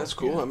horrible. That's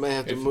cool. I may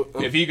have to move.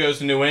 If he goes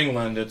to New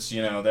England, it's,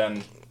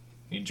 then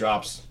he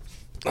drops.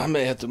 I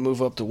may have to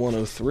move up to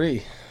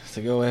 103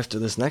 to go after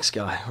this next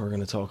guy we're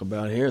going to talk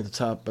about here, the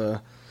top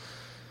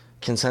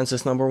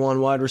consensus number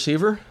 1 wide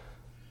receiver.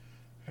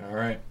 All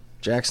right.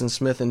 Jackson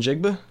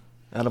Smith-Njigba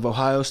out of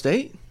Ohio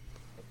State.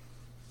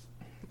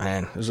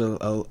 Man, there's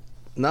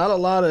not a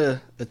lot of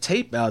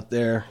tape out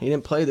there. He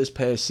didn't play this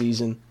past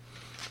season.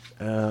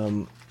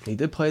 He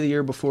did play the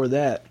year before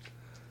that.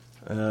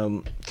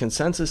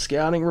 Consensus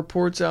scouting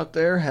reports out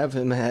there have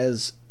him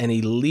as an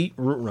elite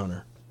route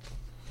runner.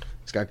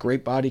 He's got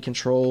great body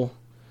control,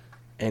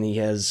 and he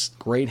has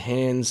great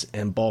hands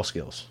and ball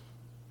skills.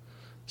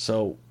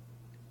 So,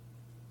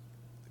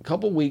 a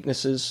couple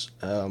weaknesses.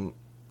 The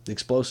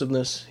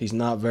explosiveness. He's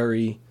not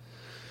very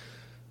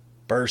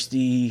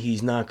bursty.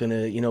 He's not going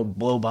to,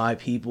 blow by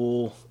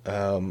people.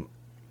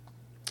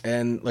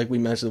 And like we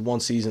mentioned, 1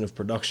 season of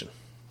production.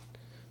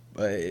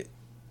 But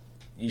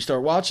you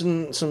start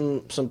watching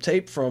some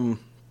tape from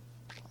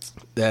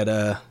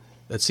that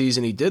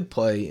season he did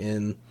play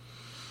in.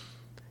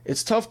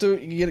 It's tough to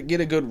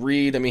get a good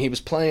read. I mean, he was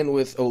playing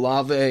with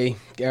Olave,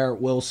 Garrett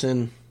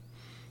Wilson.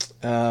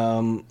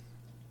 It's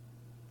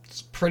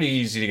pretty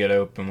easy to get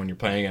open when you're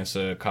playing against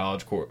a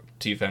college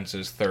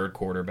defense's third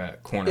cornerback.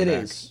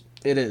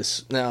 It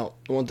is. Now,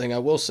 one thing I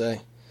will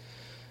say,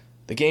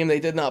 the game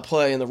they did not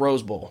play in the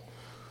Rose Bowl.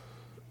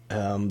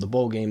 The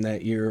bowl game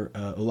that year,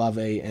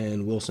 Olave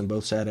and Wilson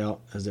both sat out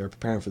as they were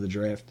preparing for the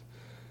draft.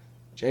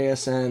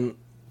 JSN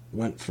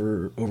went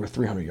for over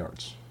 300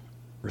 yards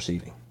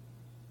receiving.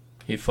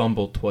 He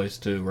fumbled twice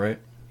too, right?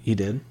 He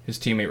did. His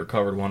teammate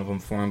recovered one of them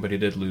for him, but he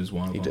did lose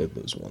one of them. He did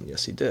lose one.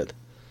 Yes, he did.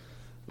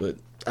 But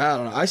I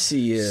don't know. I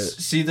see.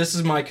 See, this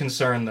is my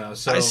concern, though.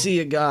 So I see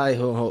a guy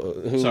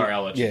who sorry,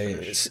 I'll let you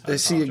finish. I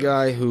see a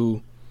guy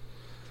who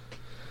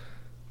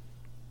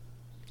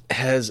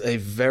has a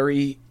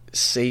very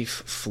safe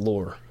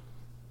floor.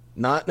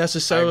 Not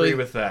necessarily. I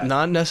agree with that.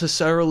 Not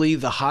necessarily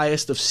the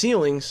highest of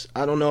ceilings.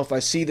 I don't know if I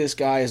see this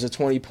guy as a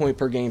 20-point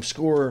per game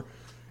scorer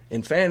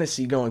in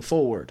fantasy going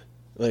forward.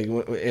 Like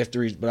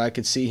but I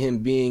could see him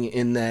being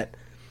in that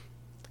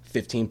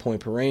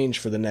 15-point per range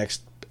for the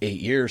next 8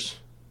 years.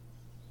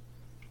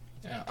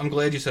 Yeah, I'm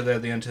glad you said that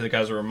at the end too. The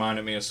guys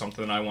reminded me of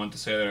something I wanted to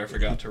say that I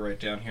forgot to write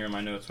down here in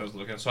my notes when I was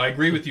looking. So I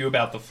agree with you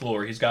about the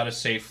floor. He's got a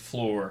safe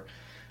floor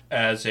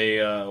as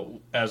a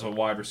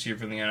wide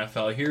receiver in the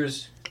NFL.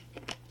 Here's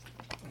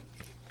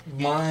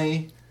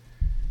my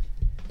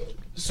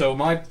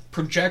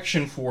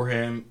projection for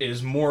him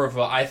is more of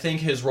I think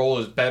his role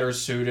is better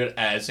suited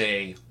as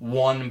a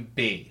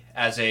 1B,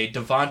 as a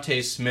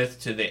Devontae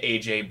Smith to the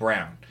A.J.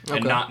 Brown,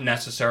 and not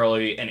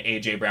necessarily an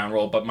A.J. Brown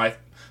role. But my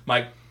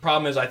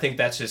problem is I think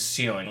that's his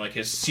ceiling. Like,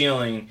 his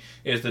ceiling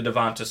is the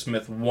Devonta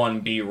Smith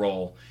 1B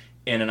role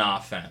in an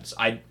offense.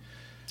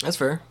 That's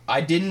fair.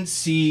 I didn't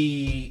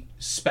see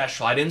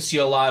special. I didn't see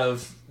a lot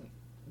of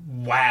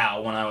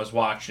wow when I was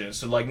watching it.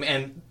 So, like,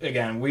 and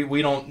again,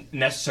 we don't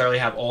necessarily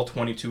have all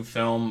 22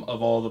 film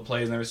of all the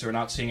plays and everything, so we're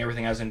not seeing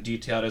everything as in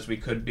detailed as we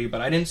could be,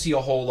 but I didn't see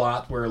a whole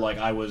lot where, like,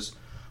 I was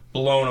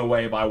blown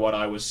away by what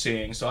I was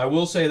seeing. So I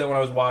will say that when I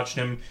was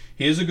watching him,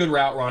 he is a good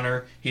route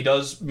runner. He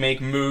does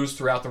make moves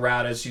throughout the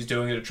route as he's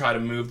doing it to try to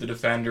move the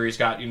defender. He's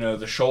got,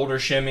 the shoulder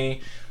shimmy.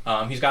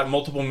 He's got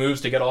multiple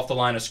moves to get off the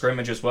line of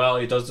scrimmage as well.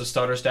 He does the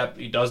stutter step.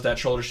 He does that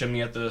shoulder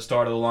shimmy at the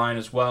start of the line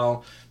as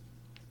well.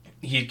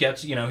 He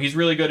gets, he's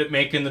really good at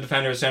making the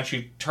defender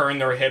essentially turn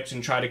their hips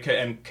and try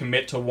to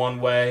commit to one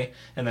way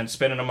and then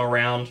spinning them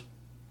around.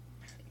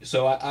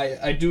 So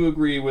I do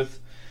agree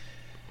with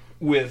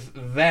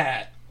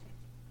that.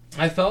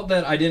 I felt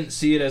that I didn't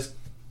see it as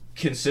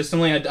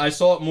consistently. I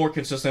saw it more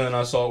consistent than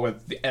I saw it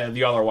with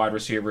the other wide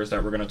receivers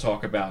that we're going to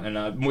talk about, and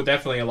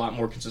definitely a lot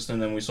more consistent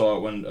than we saw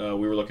it when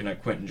we were looking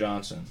at Quentin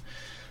Johnson.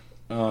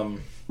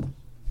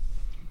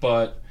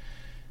 But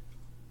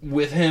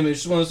with him, it's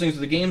just one of those things.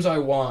 The games I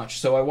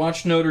watched, so I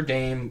watched Notre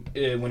Dame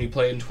when he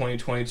played in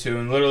 2022,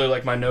 and literally,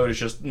 like, my note is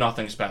just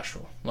nothing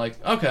special. Like,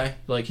 okay,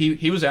 like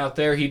he was out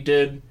there, he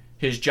did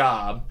his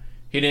job,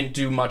 he didn't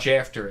do much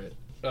after it.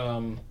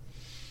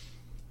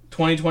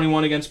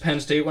 2021 against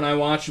Penn State, when I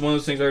watched, one of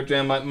those things where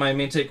my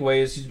main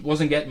takeaway is he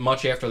wasn't getting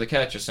much after the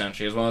catch,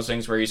 essentially. It was one of those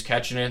things where he's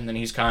catching it and then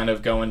he's kind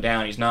of going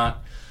down.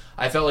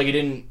 I felt like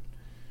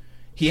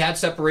he had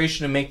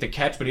separation to make the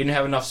catch, but he didn't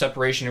have enough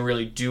separation to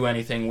really do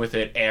anything with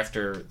it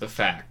after the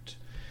fact.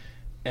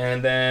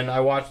 And then I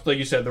watched, like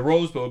you said, the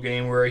Rose Bowl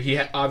game where he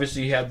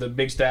obviously had the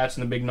big stats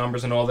and the big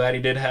numbers and all that.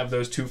 He did have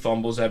those 2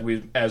 fumbles as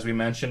we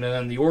mentioned. And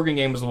then the Oregon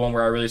game was the one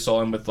where I really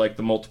saw him with, like,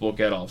 the multiple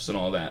get-offs and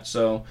all that.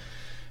 So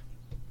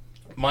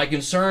my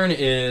concern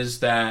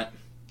is that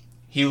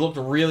he looked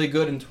really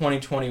good in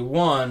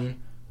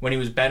 2021 when he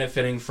was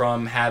benefiting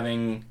from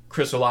having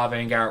Chris Olave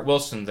and Garrett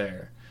Wilson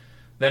there.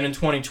 Then in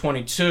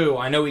 2022,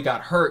 I know he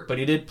got hurt, but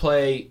he did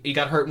play. He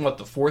got hurt in, the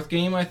 4th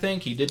game, I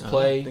think? He did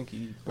play,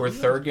 or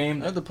 3rd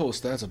game? I had to pull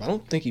stats up. I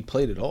don't think he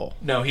played at all.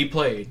 No, he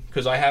played,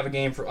 because I have a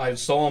game I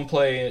saw him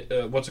play,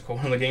 one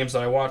of the games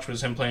that I watched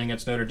was him playing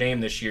against Notre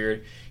Dame this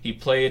year. He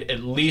played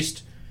at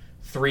least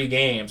 3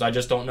 games. I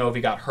just don't know if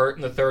he got hurt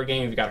in the 3rd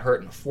game, if he got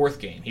hurt in the 4th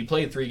game. He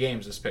played 3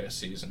 games this past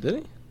season. Did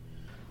he?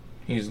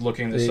 He's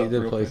looking this up. He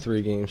did play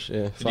 3 games,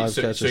 yeah. 5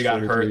 catches, so he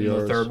got hurt in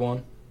yards. The 3rd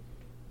one?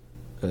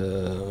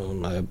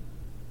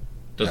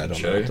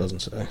 It doesn't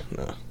say,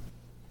 no.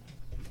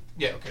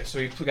 Yeah, okay, so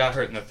he got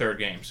hurt in the 3rd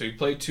game. So he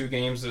played 2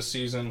 games this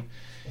season.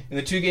 In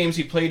the 2 games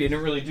he played, he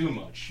didn't really do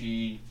much.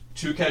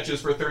 2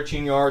 catches for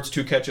 13 yards,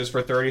 2 catches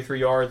for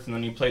 33 yards, and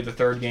then he played the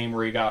 3rd game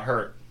where he got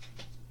hurt.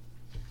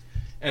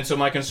 And so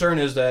my concern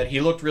is that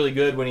he looked really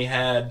good when he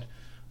had,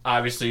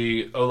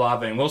 obviously,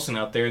 Olave and Wilson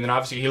out there, and then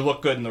obviously he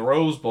looked good in the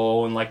Rose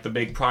Bowl in, like, the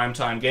big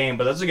primetime game.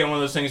 But that's, again, one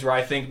of those things where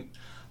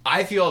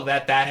I feel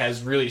that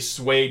has really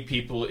swayed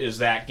people is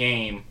that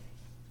game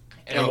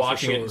and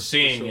watching it and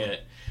seeing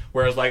it.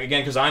 Whereas, like,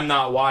 again, because I'm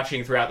not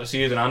watching throughout the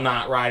season, I'm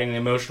not riding the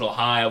emotional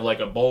high of,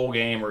 like, a bowl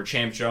game or a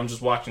championship. I'm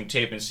just watching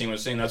tape and seeing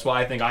what's seeing. That's why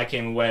I think I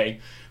came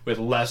away with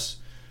a less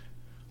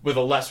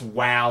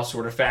wow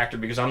sort of factor,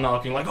 because I'm not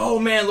looking like, oh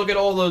man, look at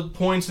all the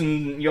points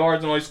and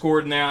yards and all he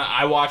scored. Now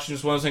I watched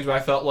just one of those things where I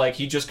felt like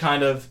he just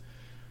kind of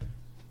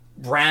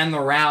ran the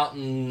route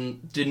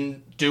and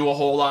didn't do a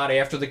whole lot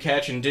after the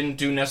catch and didn't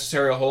do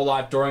necessarily a whole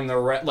lot during the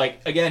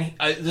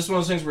this is one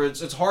of those things where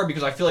it's hard,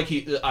 because I feel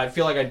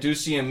like I do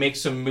see him make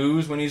some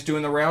moves when he's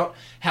doing the route.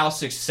 How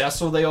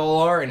successful they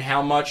all are and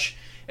how much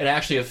it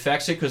actually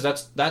affects it, because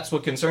that's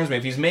what concerns me.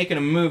 If he's making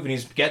a move and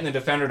he's getting the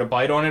defender to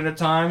bite on it at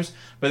times,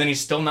 but then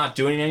he's still not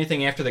doing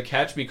anything after the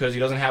catch because he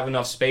doesn't have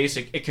enough space,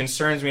 it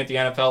concerns me at the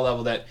NFL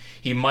level that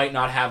he might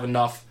not have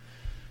enough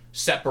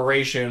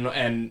separation,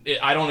 and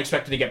I don't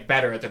expect it to get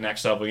better at the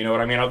next level. You know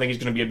what I mean? I don't think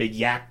he's going to be a big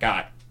yak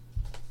guy,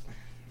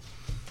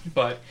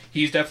 but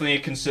he's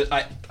definitely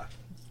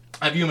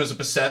I view him as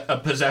a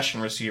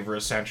possession receiver,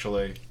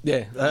 essentially.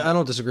 Yeah, I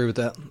don't disagree with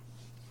that.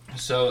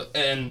 So,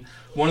 and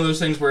one of those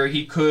things where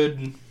he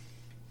could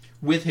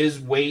with his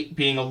weight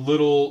being a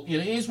little,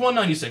 he's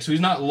 196, so he's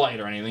not light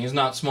or anything. He's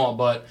not small,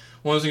 but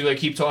one of the things I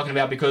keep talking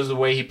about, because of the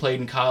way he played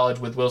in college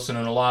with Wilson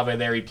and Olave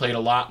there, he played a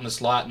lot in the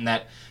slot, and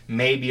that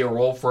may be a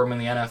role for him in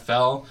the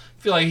NFL.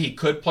 I feel like he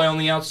could play on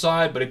the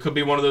outside, but it could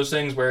be one of those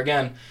things where,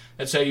 again,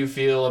 that's how you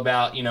feel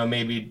about,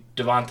 maybe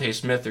Devontae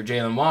Smith or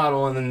Jalen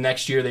Waddle, and then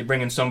next year they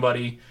bring in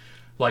somebody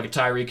like a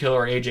Tyreek Hill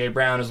or A.J.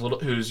 Brown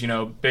who's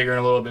bigger and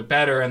a little bit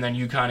better, and then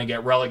you kind of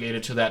get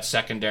relegated to that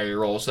secondary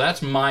role. So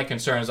that's my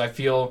concern, is I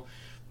feel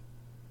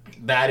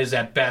that is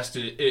at best,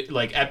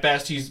 at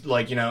best he's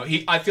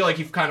I feel like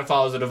he kind of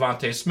follows the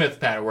Devontae Smith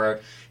pattern,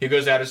 where he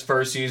goes out his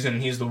first season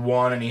and he's the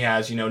one and he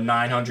has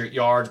 900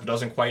 yards but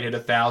doesn't quite hit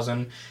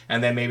 1,000,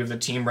 and then maybe if the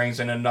team brings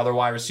in another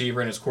wide receiver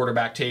and his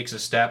quarterback takes a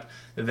step,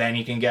 then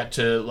he can get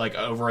to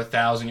over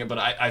 1,000. But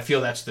I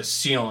feel that's the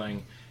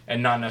ceiling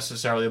and not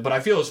necessarily. But I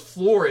feel his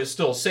floor is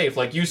still safe,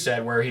 like you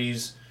said, where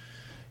he's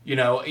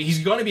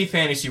he's going to be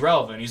fantasy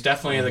relevant. He's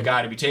definitely the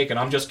guy to be taken.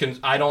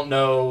 I don't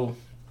know.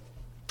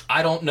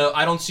 I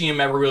don't see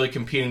him ever really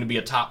competing to be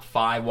a top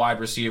 5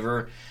 wide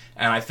receiver,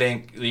 and I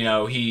think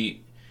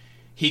he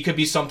could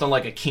be something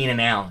like a Keenan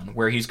Allen,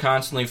 where he's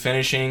constantly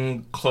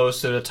finishing close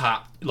to the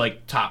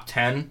top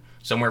 10,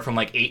 somewhere from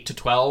 8 to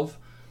 12,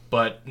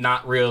 but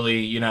not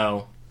really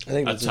I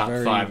think that's a top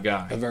 5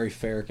 guy. A very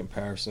fair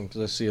comparison,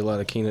 because I see a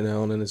lot of Keenan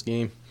Allen in his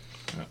game.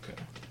 Okay,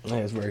 I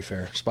think it's very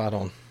fair, spot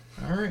on.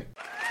 All right.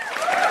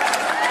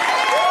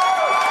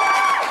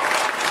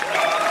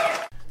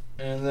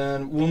 And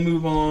then we'll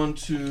move on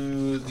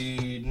to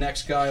the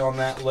next guy on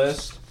that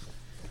list.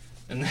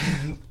 And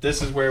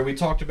this is where we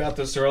talked about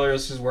this earlier.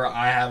 This is where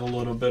I have a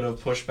little bit of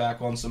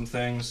pushback on some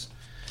things.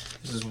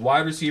 This is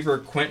wide receiver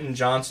Quentin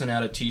Johnson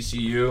out of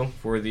TCU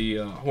for the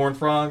Horned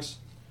Frogs.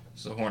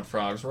 It's the Horned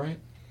Frogs, right?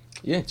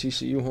 Yeah,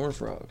 TCU Horned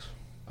Frogs.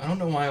 I don't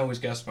know why I always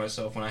guess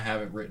myself when I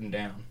have it written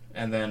down.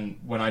 And then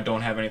when I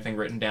don't have anything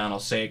written down, I'll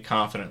say it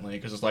confidently,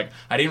 because it's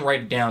I didn't write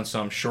it down, so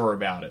I'm sure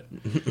about it.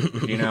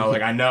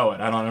 I know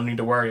it. I don't need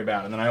to worry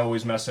about it. And then I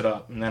always mess it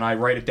up. And then I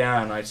write it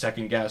down, and I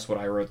second guess what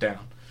I wrote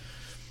down.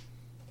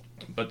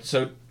 But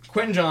so,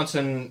 Quentin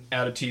Johnson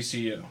out of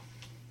TCU.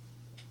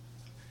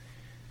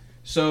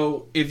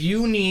 So, if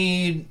you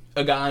need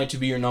a guy to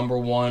be your number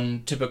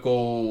one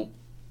typical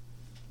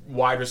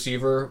wide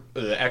receiver,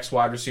 the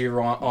X-wide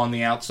receiver on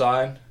the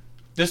outside,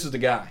 this is the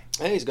guy.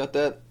 Hey, he's got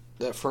that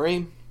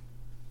frame.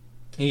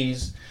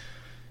 He's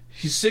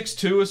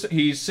 6'2",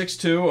 he's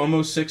 6'2",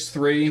 almost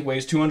 6'3",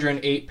 weighs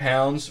 208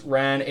 pounds,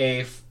 ran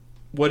a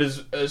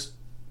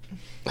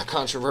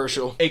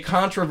controversial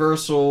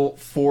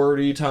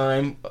 40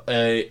 time.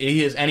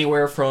 He is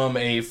anywhere from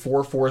a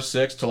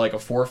 4.46 to a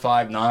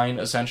 4.59,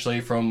 essentially,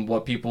 from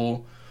what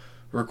people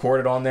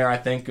recorded on there, I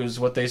think is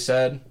what they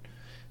said.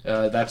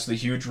 That's the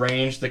huge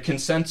range. The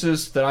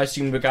consensus that I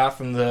seem to have got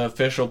from the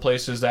official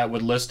places that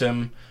would list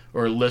him,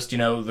 or list,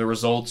 the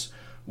results,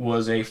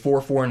 was a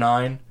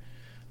 4.49.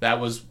 That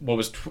was what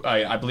was,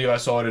 I believe I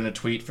saw it in a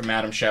tweet from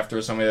Adam Schefter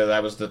or somebody,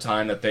 that was the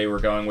time that they were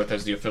going with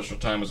as the official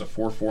time, was a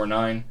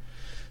 4.49.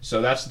 So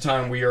that's the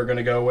time we are going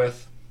to go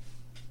with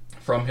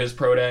from his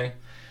pro day.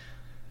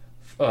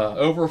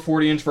 Over a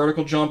 40-inch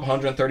vertical jump,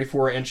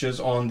 134 inches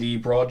on the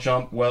broad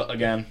jump. Well,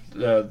 again,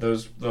 the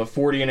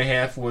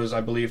 40.5 was,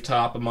 I believe,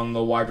 top among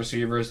the wide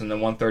receivers, and then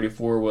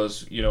 134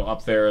 was,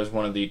 up there as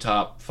one of the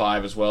top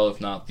 5 as well,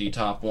 if not the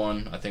top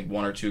one. I think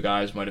 1 or 2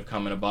 guys might have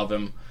come in above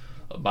him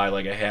by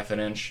a half an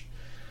inch.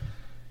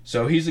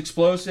 So he's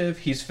explosive,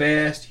 he's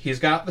fast, he's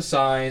got the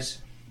size.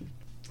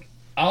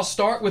 I'll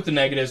start with the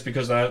negatives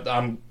because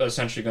I'm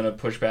essentially going to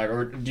push back.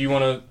 Or do you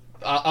want to?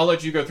 I'll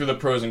let you go through the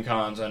pros and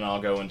cons, and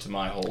I'll go into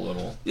my whole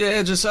little. Yeah,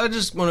 I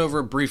just went over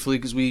it briefly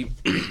because we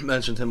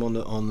mentioned him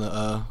on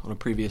a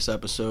previous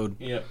episode.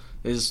 Yeah,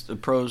 is the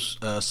pros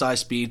size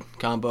speed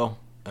combo.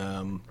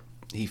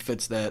 He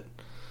fits that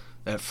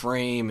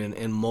frame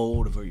and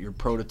mold of your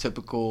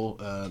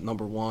prototypical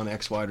number 1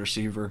 X wide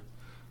receiver.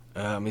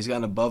 He's got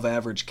an above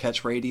average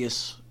catch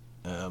radius.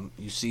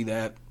 You see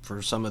that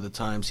for some of the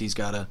times he's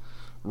got to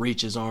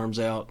reach his arms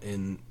out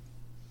in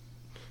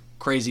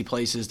crazy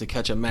places to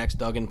catch a Max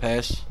Duggan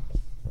pass.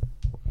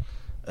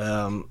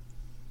 I'm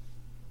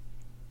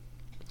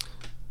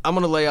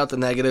going to lay out the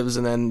negatives,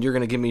 and then you're going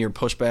to give me your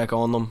pushback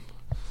on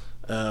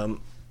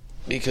them,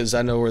 because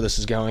I know where this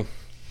is going.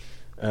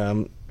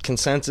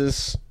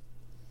 Consensus,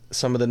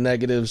 some of the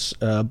negatives,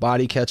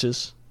 body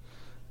catches.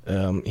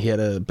 He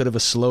had a bit of a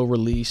slow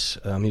release.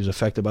 He was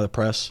affected by the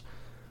press.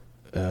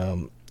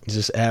 He's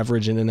just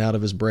average in and out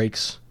of his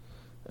breaks.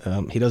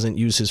 He doesn't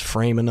use his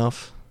frame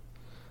enough.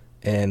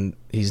 And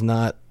he's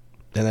not,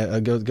 and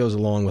it goes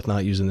along with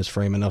not using his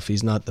frame enough,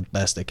 he's not the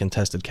best at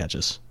contested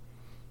catches,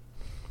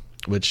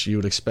 which you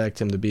would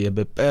expect him to be a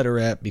bit better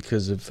at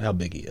because of how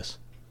big he is.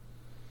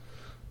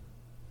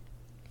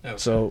 Okay.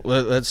 So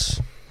let's...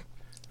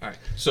 All right.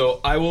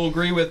 So I will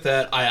agree with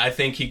that. I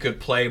think he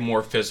could play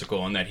more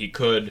physical, and that he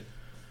could...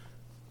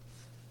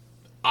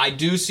 I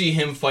do see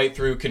him fight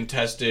through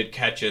contested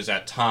catches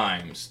at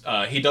times.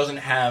 He doesn't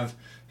have...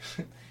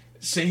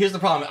 See, here's the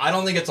problem. I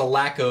don't think it's a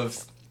lack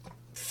of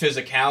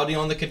physicality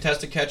on the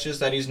contested catches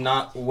that he's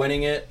not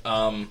winning it.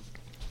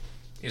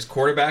 His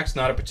quarterback's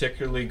not a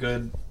particularly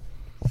good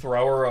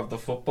thrower of the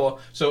football.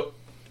 So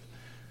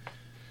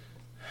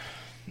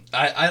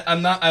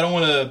I don't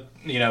want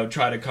to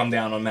try to come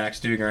down on Max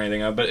Duggan or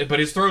anything, but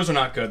his throws are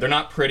not good. They're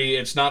not pretty.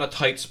 It's not a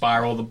tight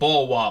spiral. The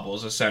ball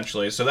wobbles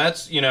essentially. So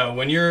that's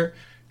when you're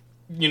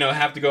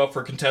have to go up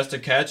for a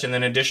contested catch, and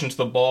then in addition to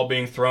the ball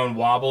being thrown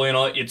wobbly and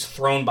all, it's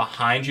thrown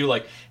behind you.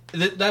 Like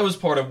that was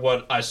part of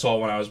what I saw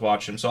when I was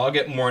watching him. So I'll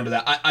get more into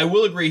that. I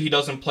will agree he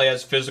doesn't play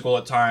as physical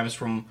at times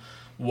from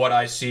what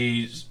I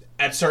see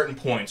at certain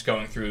points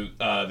going through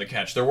the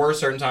catch. There were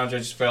certain times I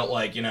just felt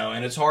like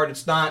and it's hard.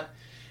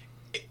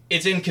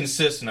 It's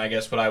inconsistent, I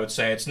guess what I would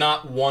say. It's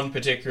not one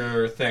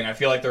particular thing. I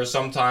feel like there's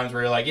some times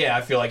where you're like,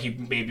 I feel like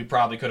he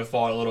probably could have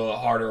fought a little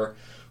harder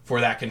for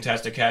that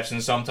contested catch,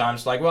 and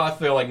sometimes like, well, I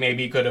feel like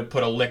maybe he could have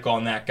put a lick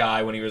on that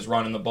guy when he was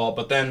running the ball.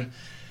 But then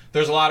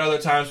there's a lot of other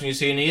times when you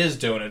see and he is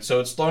doing it. So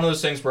it's one of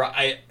those things where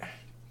I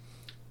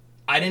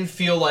didn't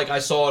feel like I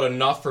saw it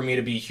enough for me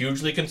to be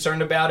hugely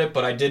concerned about it,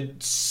 but I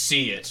did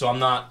see it. So I'm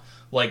not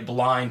like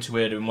blind to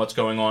it and what's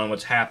going on and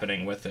what's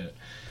happening with it.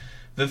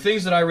 The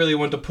things that I really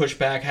wanted to push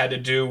back had to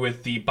do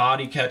with the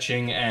body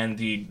catching and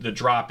the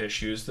drop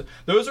issues.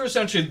 Those are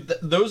essentially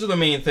those are the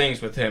main things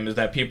with him is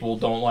that people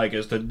don't like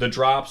is the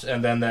drops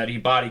and then that he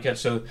body catch.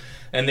 So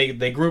and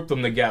they group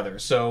them together.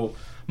 So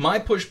my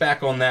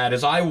pushback on that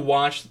is I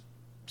watched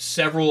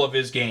several of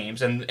his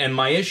games and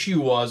my issue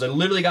was I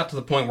literally got to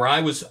the point where I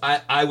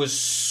was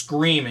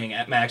screaming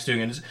at Max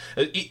Duggan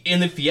in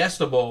the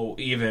Fiesta Bowl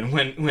even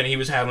when he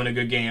was having a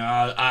good game.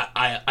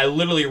 I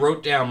literally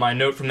wrote down my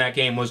note from that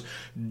game was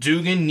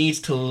Duggan needs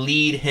to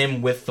lead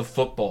him with the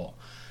football.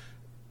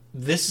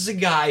 This is a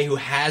guy who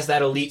has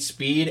that elite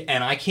speed,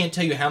 and I can't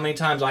tell you how many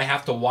times I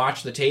have to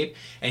watch the tape,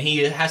 and he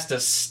has to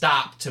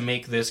stop to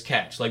make this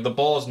catch. Like, the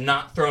ball is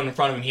not thrown in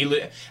front of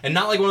him. And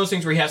not like one of those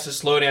things where he has to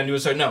slow down and do a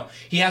start. No,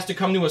 he has to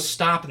come to a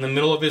stop in the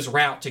middle of his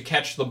route to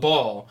catch the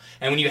ball.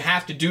 And when you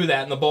have to do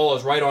that and the ball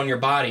is right on your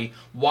body,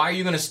 why are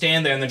you going to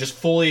stand there and then just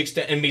fully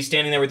extend and be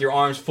standing there with your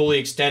arms fully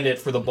extended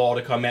for the ball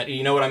to come at you?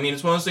 You know what I mean?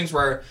 It's one of those things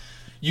where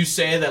you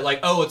say that, like,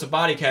 oh, it's a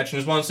body catch, and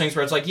it's one of those things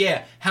where it's like,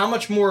 yeah, how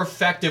much more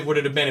effective would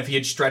it have been if he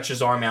had stretched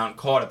his arm out and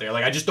caught it there?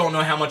 Like, I just don't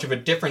know how much of a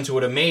difference it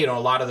would have made on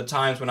a lot of the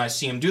times when I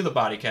see him do the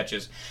body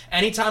catches.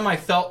 Anytime I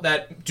felt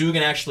that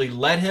Duggan actually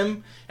led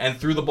him and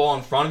threw the ball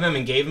in front of him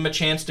and gave him a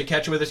chance to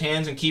catch it with his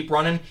hands and keep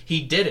running, he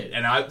did it.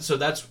 And so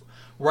that's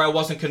where I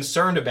wasn't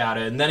concerned about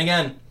it. And then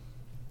again,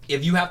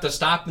 if you have to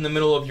stop in the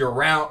middle of your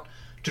route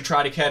to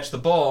try to catch the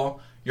ball,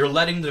 you're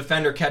letting the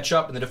defender catch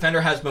up, and the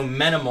defender has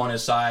momentum on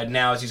his side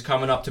now as he's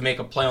coming up to make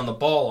a play on the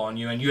ball on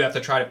you, and you have to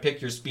try to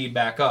pick your speed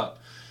back up.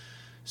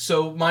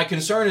 So my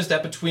concern is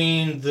that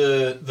between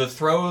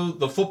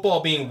the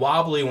football being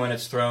wobbly when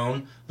it's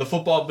thrown, the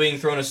football being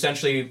thrown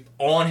essentially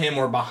on him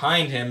or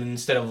behind him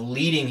instead of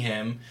leading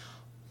him,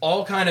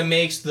 all kind of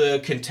makes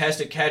the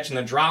contested catch and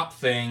the drop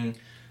thing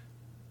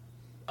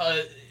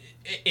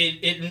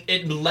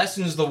it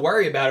lessens the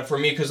worry about it for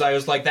me, because I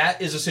was like,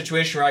 that is a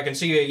situation where I can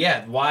see,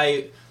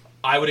 why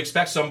I would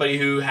expect somebody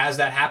who has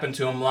that happen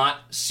to him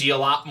see a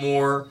lot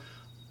more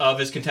of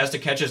his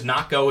contested catches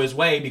not go his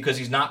way, because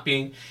it's not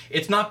being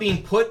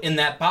put in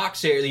that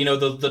box area,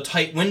 the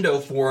tight window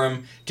for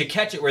him to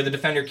catch it where the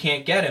defender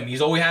can't get him.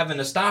 He's always having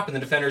to stop, and the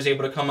defender is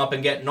able to come up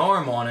and get an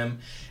arm on him.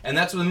 And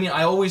that's what I mean.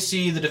 I always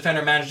see the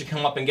defender manage to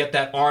come up and get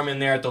that arm in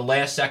there at the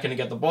last second to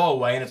get the ball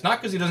away, and it's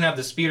not because he doesn't have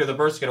the speed or the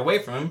burst to get away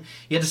from him.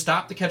 He had to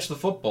stop to catch the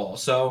football.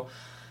 So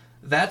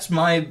that's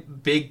my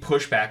big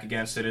pushback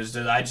against it, is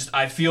that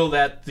I feel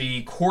that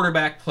the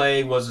quarterback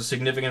play was a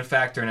significant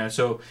factor in it.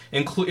 So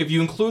if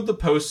you include the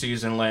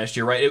postseason last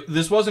year, right,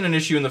 this wasn't an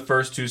issue in the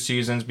first two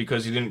seasons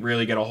because he didn't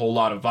really get a whole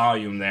lot of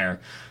volume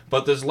there.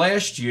 But this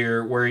last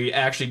year, where he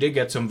actually did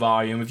get some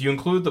volume, if you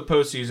include the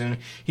postseason,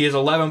 he has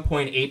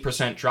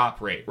 11.8%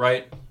 drop rate,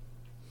 right?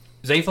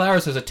 Zay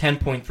Flowers has a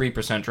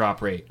 10.3%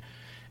 drop rate.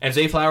 And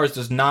Zay Flowers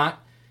does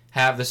not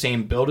have the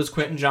same build as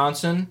Quentin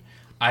Johnson.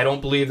 I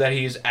don't believe that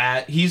he's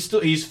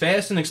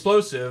fast and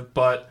explosive,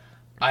 but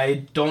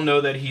I don't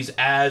know that he's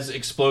as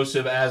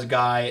explosive as a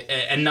guy,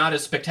 and not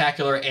as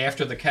spectacular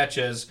after the catch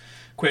as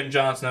Quentin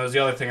Johnson. That was the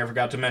other thing I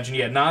forgot to mention.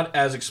 Yeah,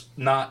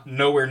 not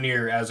nowhere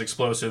near as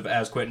explosive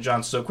as Quentin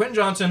Johnson. So Quentin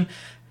Johnson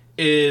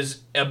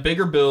is a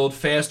bigger build,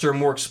 faster,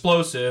 more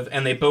explosive,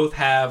 and they both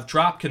have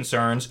drop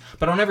concerns,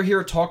 but I don't ever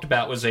hear it talked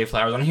about with Zay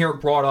Flowers. I don't hear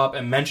it brought up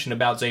and mentioned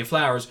about Zay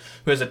Flowers,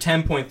 who has a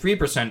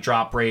 10.3%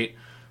 drop rate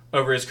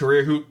over his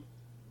career, who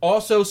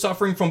also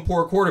suffering from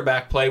poor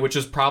quarterback play, which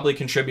is probably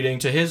contributing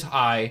to his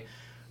high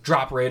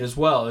drop rate as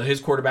well. His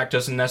quarterback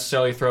doesn't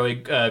necessarily throw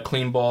a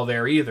clean ball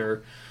there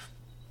either.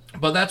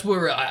 But that's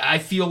where I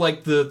feel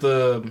like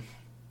I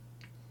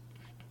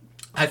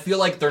feel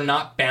like they're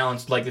not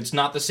balanced. Like, it's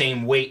not the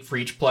same weight for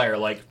each player.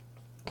 Like,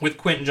 with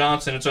Quentin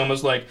Johnson, it's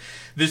almost like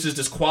this is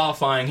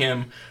disqualifying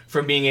him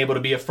from being able to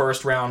be a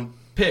first-round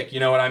pick, you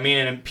know what I mean?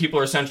 And people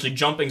are essentially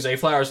jumping Zay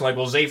Flowers. Like,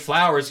 well, Zay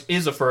Flowers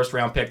is a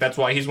first-round pick. That's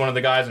why he's one of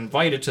the guys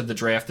invited to the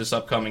draft this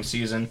upcoming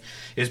season,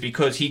 is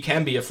because he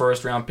can be a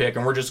first-round pick,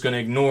 and we're just going to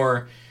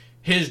ignore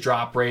his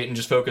drop rate and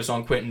just focus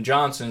on Quentin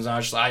Johnson's.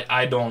 And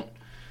I don't...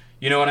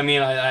 You know what I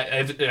mean?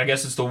 I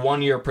guess it's the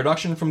 1 year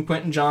production from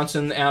Quentin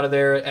Johnson out of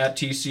there at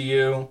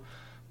TCU,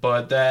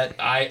 but that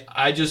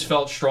I just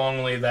felt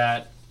strongly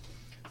that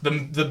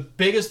the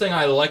biggest thing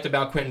I liked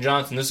about Quentin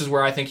Johnson, this is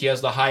where I think he has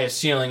the highest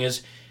ceiling,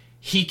 is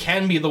he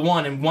can be the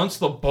one, and once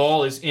the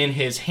ball is in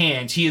his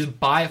hands, he is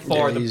by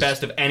far the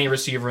best of any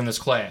receiver in this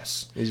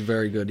class. He's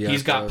very good, yeah.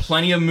 He's got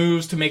plenty of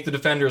moves to make the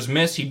defenders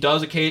miss. He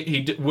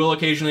will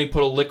occasionally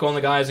put a lick on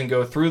the guys and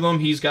go through them.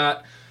 He's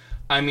got...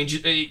 I mean,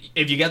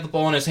 if you get the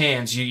ball in his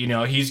hands, you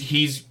know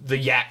he's the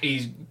yak.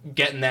 He's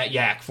getting that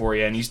yak for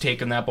you, and he's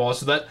taking that ball.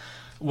 So that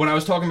when I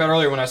was talking about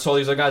earlier, when I saw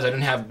these other guys, I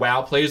didn't have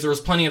wow plays. There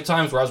was plenty of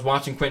times where I was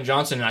watching Quentin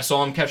Johnson and I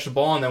saw him catch the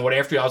ball, and then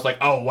after I was like,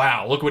 oh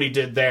wow, look what he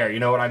did there. You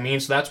know what I mean?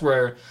 So that's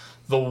where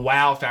the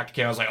wow factor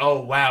came. I was like,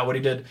 oh wow, what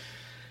he did.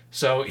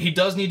 So he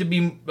does need to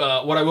be.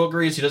 What I will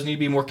agree is he does need to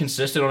be more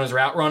consistent on his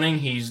route running.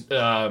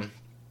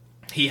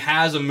 He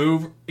has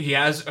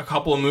a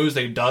couple of moves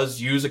that he does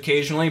use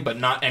occasionally, but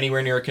not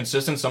anywhere near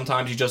consistent.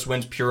 Sometimes he just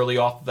wins purely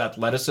off of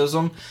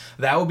athleticism.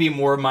 That would be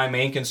more of my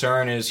main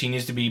concern, is he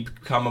needs to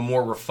become a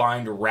more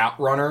refined route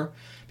runner,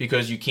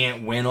 because you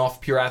can't win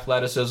off pure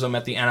athleticism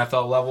at the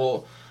NFL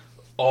level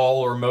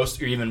all or most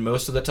or even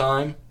most of the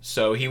time.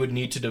 So he would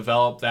need to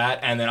develop that,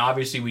 and then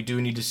obviously we do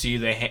need to see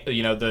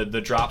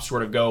the drops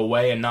sort of go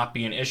away and not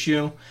be an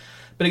issue.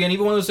 But again,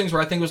 even one of those things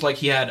where I think it was like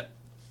he had...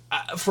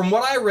 From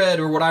what I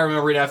read or what I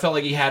remember reading, I felt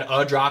like he had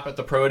a drop at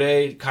the pro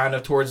day kind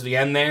of towards the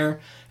end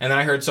there. And then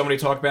I heard somebody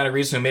talk about it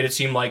recently and made it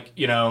seem like,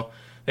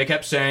 they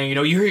kept saying,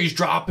 you hear he's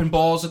dropping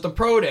balls at the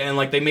pro day. And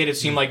like they made it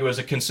seem like it was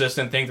a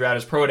consistent thing throughout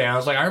his pro day. And I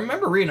was like, I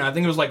remember reading, I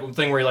think it was like one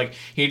thing where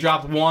he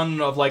dropped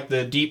one of like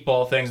the deep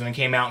ball things and then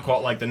came out and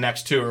caught like the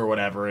next two or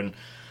whatever. And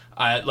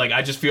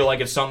I just feel like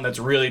it's something that's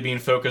really being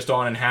focused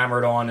on and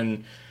hammered on,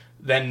 and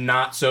then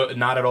not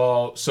at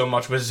all so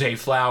much with Zay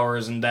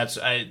Flowers, and that's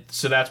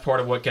part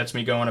of what gets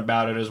me going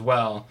about it as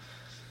well.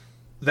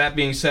 That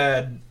being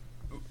said,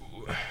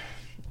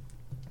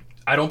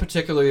 I don't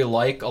particularly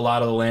like a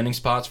lot of the landing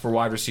spots for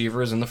wide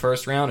receivers in the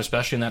first round,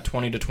 especially in that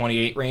 20 to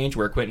 28 range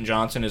where Quentin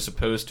Johnson is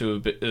supposed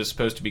to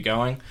be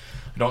going.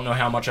 I don't know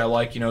how much I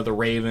like the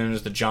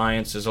Ravens, the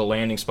Giants as a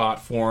landing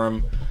spot for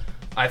him.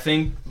 I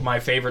think my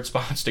favorite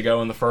spots to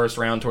go in the first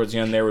round towards the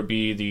end there would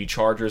be the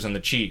Chargers and the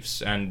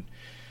Chiefs, and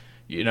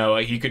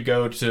he could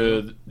go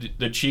to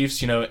the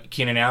Chiefs.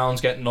 Keenan Allen's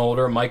getting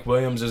older. Mike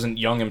Williams isn't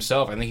young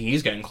himself. I think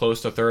he's getting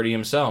close to 30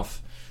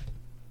 himself.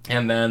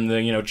 And then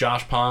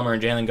Josh Palmer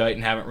and Jalen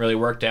Guyton haven't really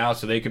worked out,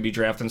 so they could be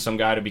drafting some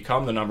guy to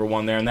become the number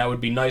one there. And that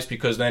would be nice,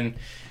 because then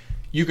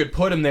you could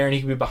put him there and he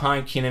could be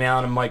behind Keenan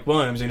Allen and Mike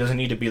Williams, and he doesn't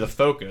need to be the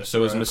focus.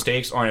 So his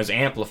mistakes aren't as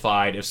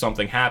amplified if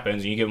something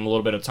happens, and you give him a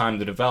little bit of time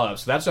to develop.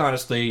 So that's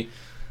honestly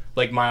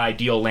like my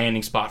ideal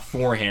landing spot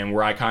for him,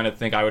 where I kind of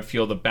think I would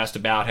feel the best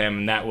about him,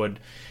 and that would,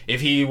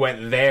 if he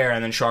went there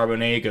and then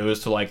Charbonnet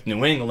goes to like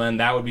New England,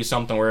 that would be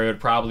something where it would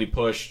probably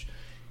push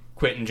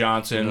Quentin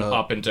Johnson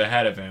up into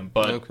ahead of him.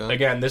 But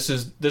again, this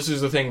is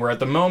the thing where at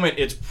the moment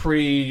it's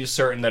pretty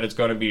certain that it's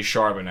going to be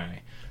Charbonnet.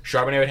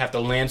 Charbonnet would have to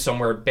land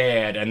somewhere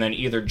bad, and then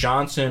either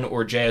Johnson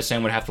or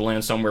JSN would have to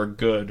land somewhere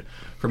good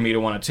for me to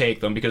want to take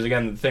them. Because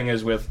again, the thing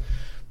is with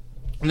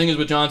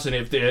Johnson,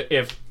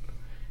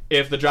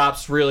 if the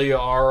drops really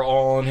are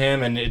all on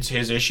him and it's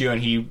his issue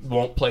and he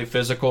won't play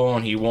physical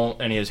and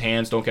his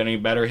hands don't get any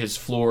better, his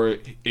floor,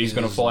 he's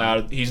going to fall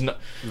out.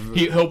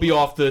 He'll be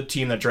off the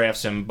team that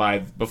drafts him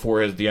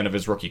before the end of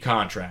his rookie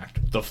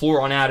contract. The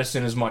floor on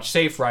Addison is much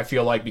safer, I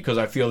feel like, because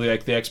I feel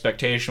like the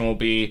expectation will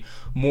be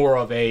more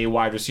of a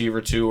wide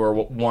receiver 2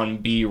 or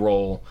 1B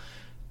role.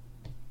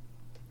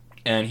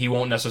 And he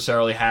won't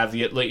necessarily have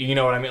you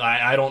know what I mean?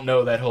 I don't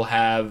know that he'll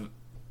have...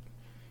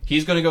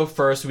 He's going to go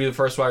first to be the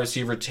first wide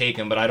receiver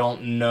taken, but I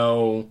don't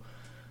know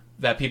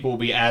that people will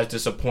be as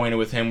disappointed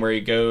with him where he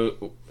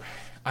go.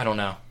 I don't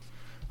know.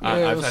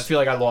 Yeah, I feel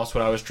like I lost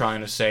what I was trying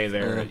to say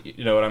there. Yeah.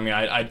 You know what I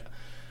mean?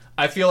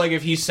 I feel like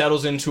if he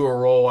settles into a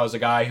role as a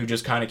guy who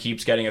just kind of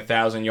keeps getting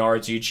 1,000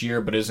 yards each year,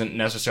 but isn't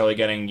necessarily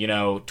getting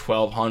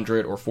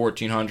 1,200 or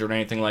 1,400 or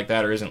anything like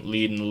that, or isn't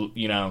leading,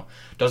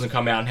 doesn't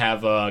come out and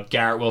have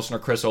Garrett Wilson or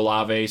Chris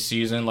Olave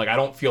season. Like, I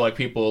don't feel like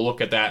people will look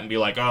at that and be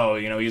like, oh,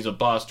 he's a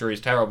bust or he's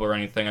terrible or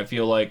anything. I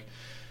feel like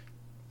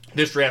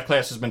this draft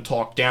class has been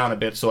talked down a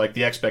bit, so like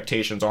the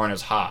expectations aren't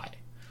as high,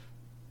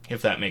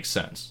 if that makes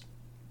sense.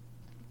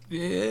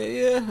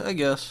 Yeah, I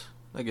guess.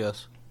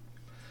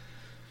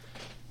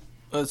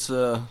 Let's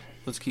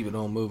keep it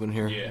all moving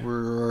here. Yeah.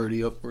 We're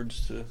already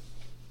upwards to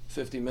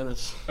 50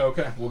 minutes.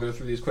 Okay, we'll go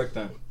through these quick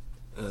then.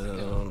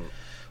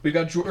 We've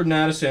got Jordan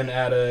Addison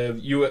out of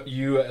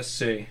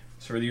USC,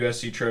 so for the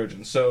USC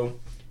Trojans. So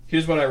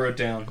here's what I wrote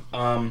down.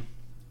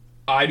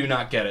 I do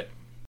not get it.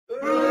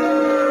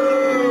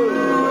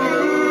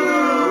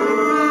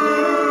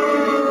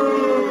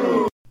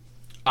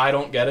 I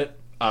don't get it.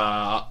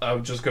 I'll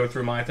just go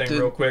through my thing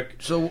real quick.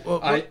 So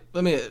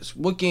let me ask,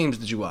 what games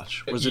did you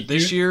watch? Was it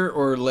this year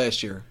or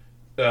last year?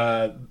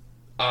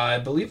 I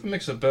believe a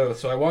mix of both.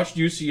 So I watched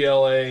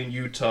UCLA and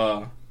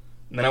Utah,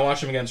 and then I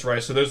watched them against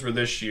Rice. So those were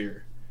this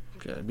year.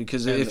 Okay,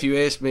 because if you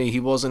ask me,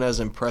 he wasn't as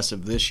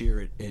impressive this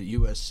year at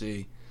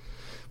USC.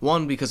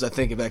 One, because I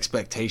think of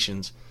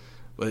expectations,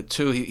 but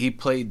two, he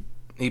played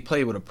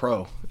with a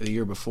pro the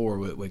year before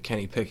with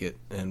Kenny Pickett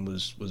and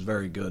was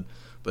very good.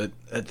 But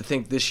I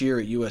think this year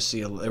at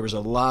USC, there was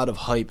a lot of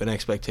hype and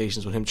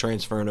expectations with him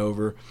transferring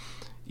over.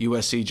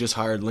 USC just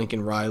hired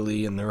Lincoln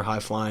Riley and their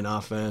high-flying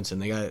offense,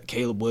 and they got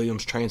Caleb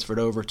Williams transferred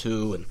over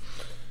too, and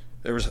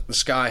there was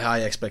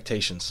sky-high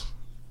expectations.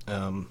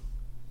 That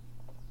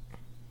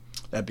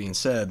being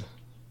said,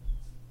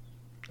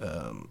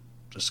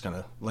 just kind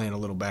of laying a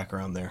little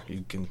background there.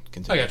 You can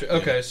continue. I got you.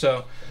 Okay,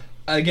 so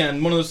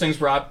again, one of those things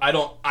where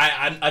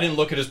I didn't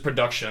look at his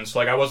production, so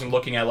like I wasn't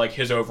looking at like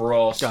his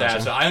overall stats.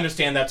 Gotcha. I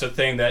understand that's a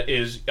thing that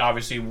is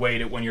obviously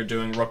weighted when you're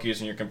doing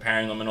rookies and you're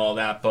comparing them and all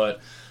that, but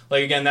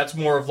like again, that's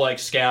more of like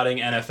scouting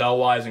NFL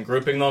wise and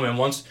grouping them. And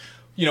once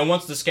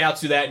the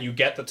scouts do that and you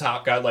get the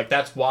top guy, like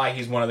that's why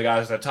he's one of the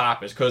guys at the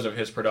top, is because of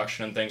his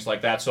production and things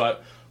like that. So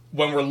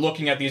when we're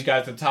looking at these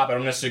guys at the top, I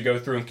don't necessarily go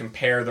through and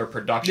compare their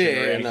production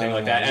or anything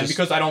like that. And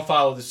because I don't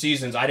follow the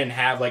seasons, I didn't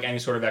have like any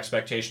sort of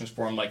expectations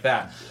for him like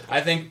that.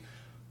 I think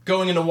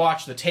going in to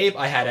watch the tape,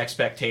 I had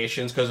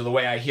expectations because of the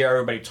way I hear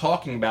everybody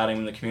talking about him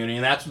in the community,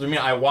 and that's what I mean.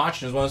 I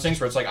watched, and it's one of those things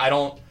where it's like I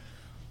don't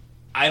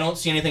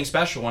see anything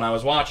special when I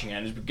was watching it.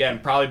 And again,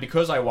 probably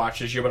because I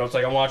watched this year, but I was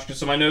like, I'm watching.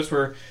 So my notes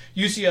were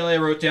UCLA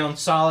wrote down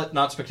solid,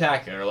 not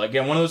spectacular. Like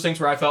again, one of those things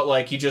where I felt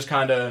like he just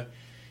kind of.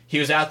 He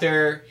was out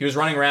there, he was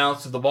running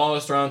routes, the ball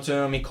was thrown to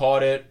him, he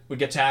caught it, would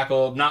get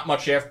tackled, not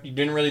much after, he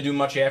didn't really do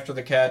much after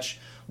the catch,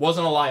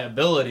 wasn't a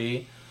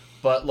liability,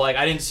 but like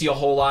I didn't see a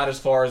whole lot as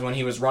far as when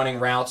he was running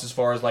routes, as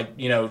far as like,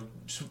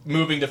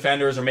 moving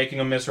defenders or making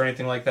them miss or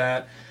anything like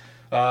that.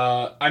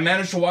 I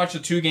managed to watch the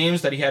 2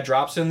 games that he had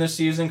drops in this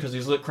season, because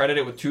he's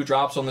credited with 2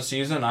 drops on the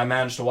season. I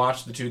managed to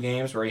watch the 2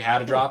 games where he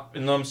had a drop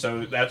in them,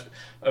 so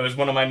it was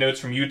one of my notes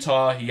from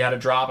Utah. He had a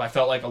drop. I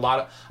feel like a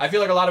lot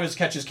of his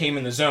catches came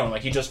in the zone.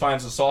 Like he just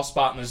finds a soft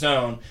spot in the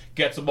zone,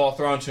 gets the ball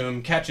thrown to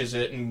him, catches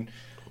it, and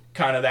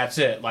kind of that's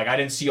it. Like I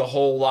didn't see a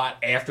whole lot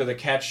after the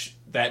catch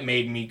that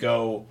made me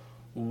go,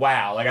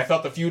 wow. Like I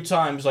felt a few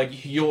times like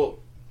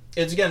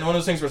it's again one of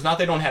those things where it's not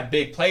they don't have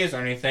big plays or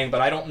anything,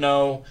 but I don't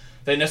know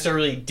they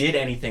necessarily did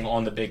anything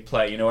on the big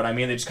play. You know what I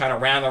mean? They just kind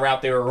of ran the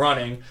route they were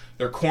running.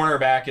 Their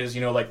cornerback is,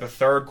 like the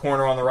 3rd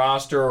corner on the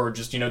roster, or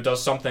just,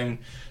 does something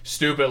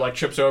stupid like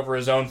trips over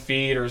his own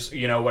feet or,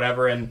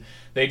 whatever. And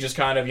they just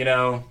kind of,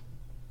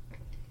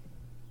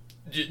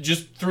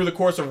 just through the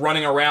course of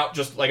running a route,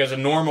 just like as a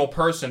normal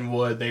person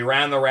would, they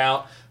ran the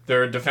route.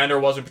 Their defender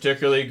wasn't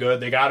particularly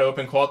good. They got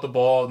open, caught the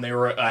ball, and they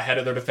were ahead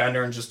of their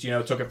defender and just,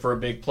 took it for a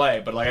big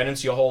play. But like I didn't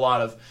see a whole lot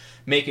of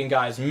making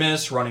guys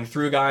miss, running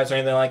through guys, or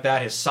anything like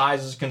that. His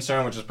size is a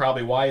concern, which is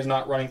probably why he's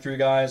not running through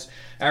guys.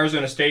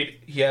 Arizona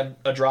State, he had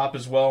a drop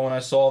as well when I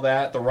saw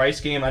that. The Rice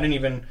game, I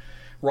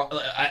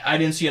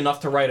didn't see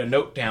enough to write a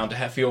note down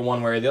to feel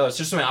one way or the other. It's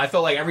just something I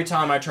felt like every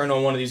time I turned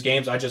on one of these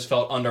games, I just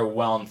felt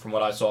underwhelmed from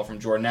what I saw from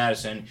Jordan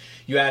Addison.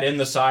 You add in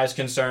the size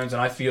concerns,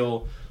 and I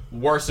feel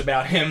worse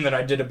about him than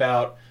I did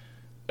about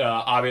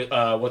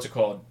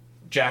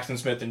Jackson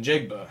Smith and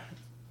Jigba.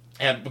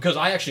 And because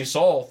I actually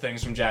saw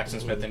things from Jackson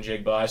Smith and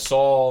Jigba, I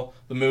saw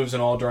the moves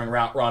and all during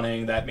route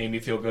running that made me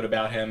feel good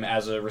about him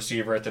as a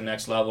receiver at the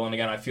next level. And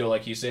again, I feel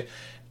like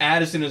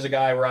Addison is a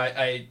guy where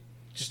I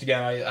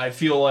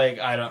feel like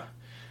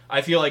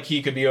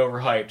he could be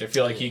overhyped. I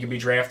feel like he could be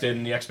drafted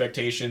and the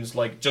expectations,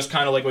 like just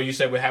kind of like what you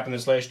said would happen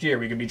this last year.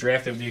 We could be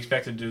drafted with the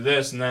expected to do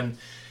this, and then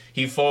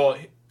he fall.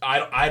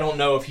 I don't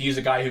know if he's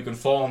a guy who can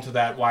fall into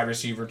that wide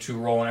receiver 2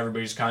 role and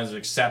everybody just kind of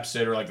accepts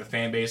it, or like the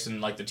fan base and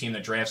like the team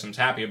that drafts him is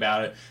happy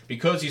about it,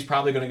 because he's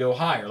probably going to go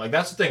higher. Like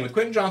that's the thing with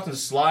Quentin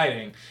Johnston's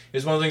sliding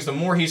is one of the things. The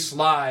more he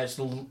slides,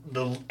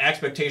 the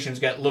expectations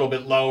get a little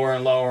bit lower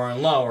and lower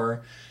and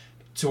lower,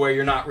 to where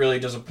you're not really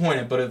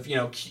disappointed. But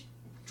if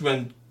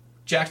when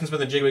Jackson Smith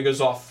and Jigba goes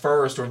off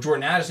first, or if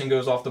Jordan Addison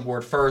goes off the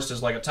board first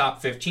as like a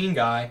top 15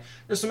 guy,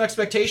 there's some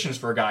expectations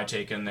for a guy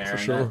taken there.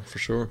 For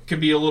sure.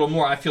 Could be a little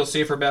more. I feel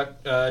safer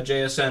about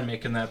JSN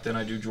making that than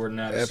I do Jordan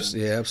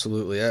Addison. Yeah,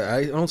 absolutely.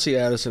 I don't see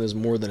Addison as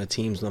more than a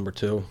team's number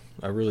 2.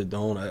 I really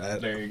don't.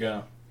 There you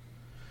go.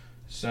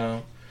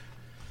 So,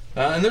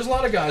 and there's a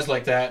lot of guys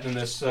like that in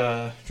this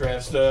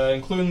draft,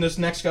 including this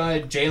next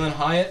guy, Jalen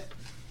Hyatt,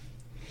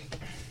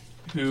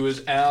 who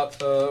is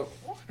out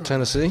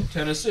Tennessee.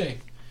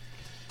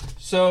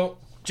 So,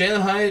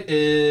 Jalen Hyatt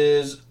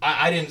is...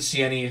 I didn't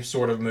see any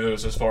sort of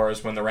moves as far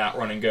as when the route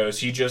running goes.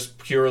 He just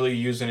purely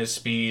using his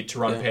speed to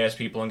run past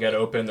people and get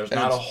open. There's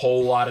not a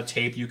whole lot of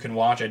tape you can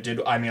watch.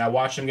 I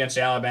watched him against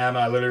Alabama.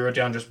 I literally wrote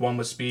down just one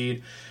with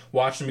speed.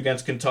 Watched him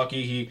against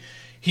Kentucky.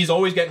 He's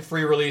always getting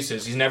free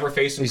releases. He's never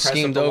facing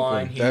press up the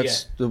line.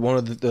 That's one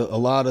of a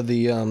lot of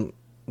the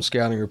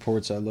scouting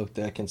reports I looked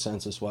at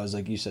consensus-wise,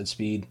 like you said,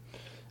 speed.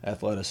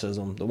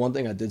 athleticism. The one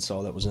thing I did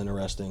saw that was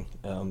interesting,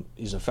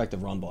 he's an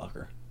effective run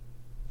blocker,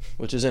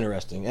 which is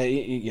interesting.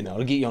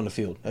 To get you on the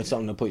field. That's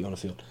something to put you on the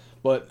field.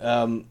 But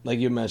like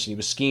you mentioned, he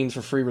was schemed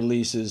for free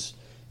releases.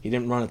 He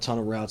didn't run a ton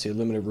of routes. He had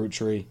limited route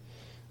tree.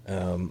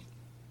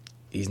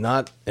 He's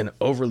not an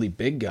overly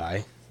big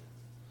guy.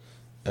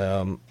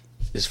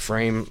 His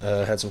frame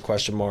had some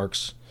question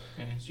marks.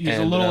 He's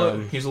a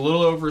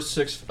little over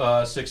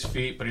 6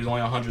 feet, but he's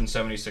only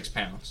 176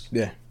 pounds.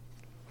 Yeah.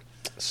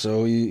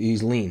 So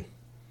he's lean.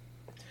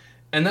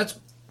 And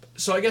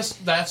I guess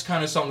that's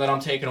kind of something that I'm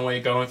taking away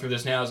going through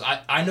this now. Is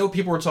I know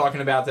people were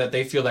talking about that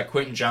they feel that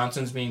Quentin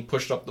Johnston's being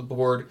pushed up the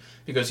board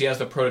because he has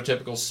the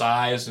prototypical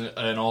size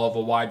and all of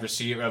a wide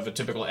receiver, of a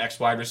typical X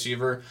wide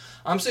receiver.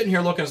 I'm sitting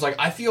here looking, it's like,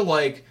 I feel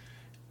like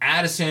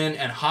Addison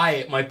and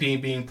Hyatt might be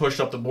being pushed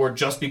up the board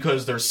just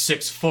because they're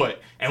 6 foot,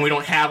 and we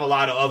don't have a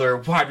lot of other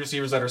wide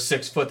receivers that are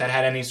 6 foot that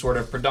had any sort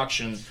of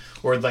production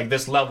or like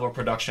this level of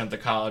production at the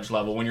college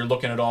level. When you're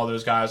looking at all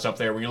those guys up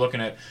there, when you're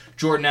looking at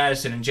Jordan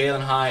Addison and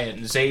Jalen Hyatt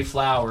and Zay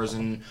Flowers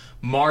and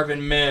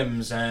Marvin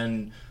Mims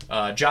and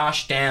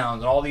Josh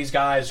Downs and all these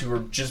guys who are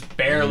just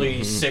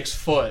barely 6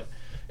 foot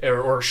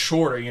or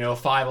shorter,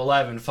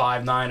 5'11",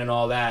 5'9", and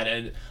all that.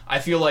 And I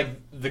feel like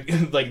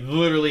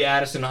literally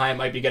Addison and Hyatt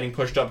might be getting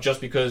pushed up just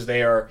because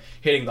they are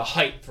hitting the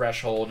height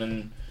threshold.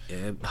 And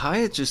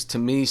Hyatt just to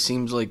me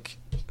seems like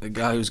a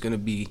guy who's going to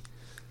be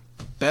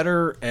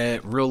better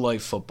at real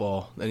life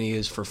football than he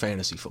is for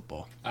fantasy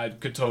football. I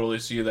could totally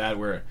see that,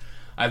 where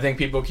I think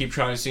people keep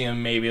trying to see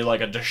him maybe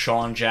like a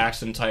Deshaun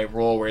Jackson type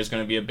role where he's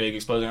going to be a big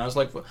explosion. I was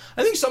like,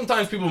 I think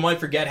sometimes people might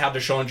forget how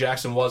Deshaun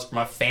Jackson was from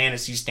a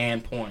fantasy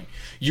standpoint.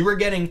 You were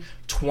getting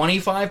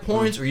 25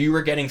 points or you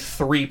were getting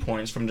 3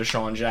 points from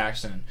Deshaun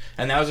Jackson.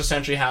 And that was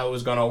essentially how it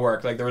was going to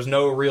work. Like, there was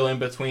no real in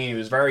between. He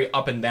was very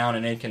up and down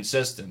and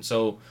inconsistent.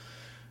 So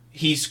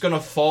he's going to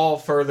fall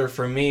further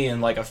for me in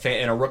like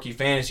in a rookie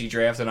fantasy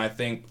draft than I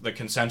think the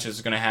consensus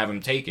is going to have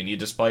him taken,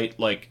 despite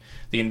like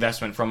the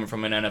investment from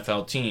an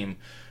NFL team.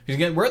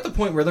 We're at the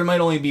point where there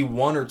might only be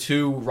 1 or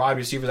 2 wide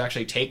receivers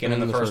actually taken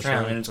in the first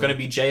round, and it's going to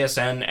be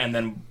JSN and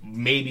then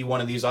maybe one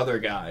of these other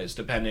guys,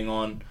 depending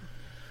on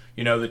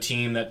the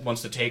team that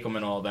wants to take them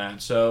and all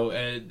that. So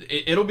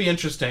it'll be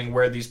interesting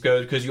where these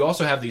go, because you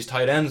also have these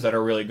tight ends that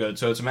are really good.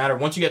 So it's a matter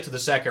of, once you get to the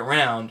second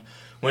round,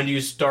 when do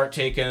you start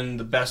taking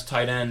the best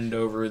tight end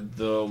over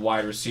the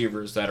wide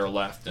receivers that are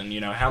left? And,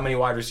 how many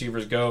wide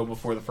receivers go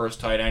before the first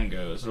tight end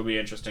goes? It'll be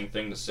an interesting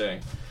thing to see.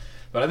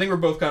 But I think we're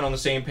both kind of on the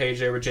same page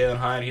there with Jalen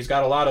Hyatt. He's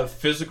got a lot of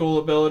physical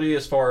ability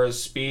as far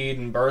as speed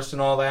and burst and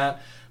all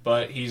that,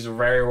 but he's a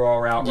very raw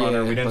route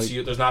runner. We didn't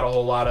see, there's not a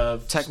whole lot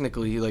of...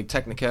 Technically,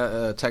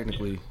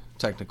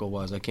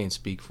 technical-wise, I can't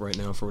speak right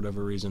now for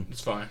whatever reason.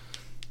 It's fine.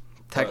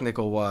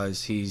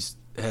 Technical-wise,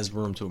 has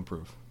room to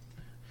improve.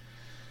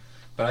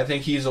 But I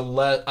think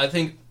I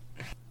think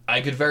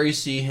I could very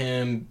see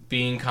him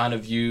being kind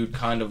of viewed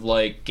kind of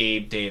like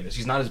Gabe Davis.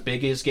 He's not as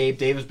big as Gabe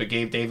Davis, but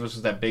Gabe Davis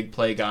was that big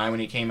play guy when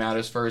he came out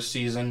his first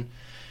season.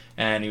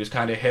 And he was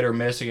kind of hit or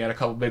miss. He had a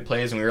couple big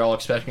plays, and we were all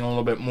expecting a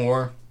little bit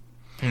more.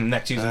 And the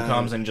next season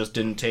comes and just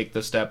didn't take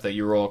the step that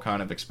you were all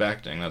kind of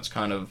expecting. That's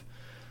kind of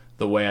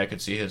the way I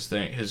could see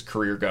his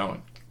career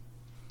going.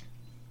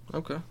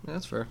 Okay,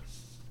 that's fair.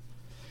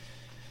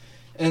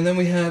 And then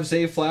we have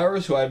Zay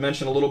Flowers, who I had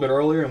mentioned a little bit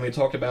earlier, and we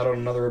talked about on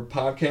another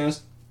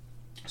podcast.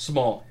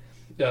 Small.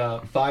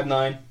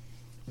 5'9",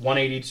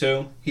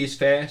 182. He's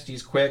fast.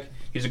 He's quick.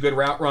 He's a good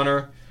route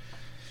runner.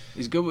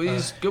 He's good.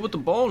 He's good with the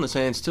ball in his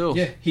hands too.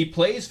 Yeah, he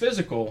plays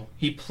physical.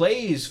 The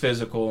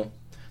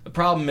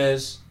problem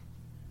is,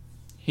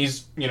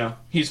 he's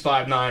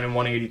 5'9" and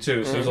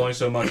 182. So there's only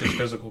so much his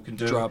physical can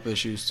do. Drop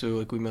issues too,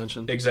 like we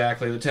mentioned.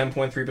 Exactly. The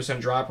 10.3%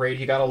 drop rate.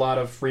 He got a lot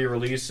of free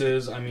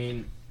releases.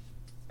 I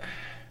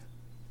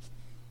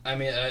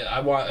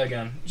want,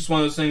 again, just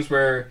one of those things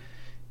where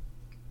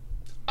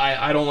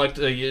I don't like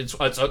to, it's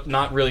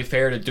not really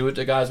fair to do it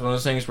to guys. One of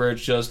those things where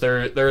it's just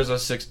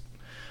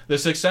the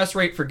success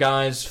rate for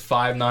guys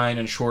 5'9"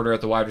 and shorter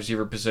at the wide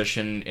receiver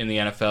position in the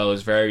NFL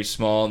is very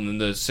small,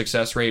 and the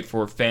success rate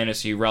for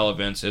fantasy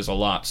relevance is a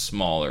lot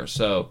smaller.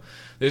 So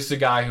this is a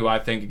guy who I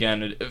think,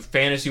 again,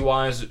 fantasy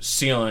wise,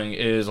 ceiling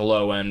is a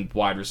low end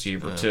wide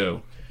receiver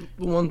too.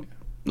 The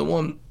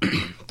one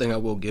thing I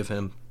will give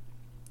him,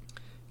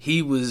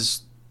 he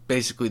was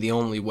basically the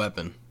only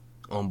weapon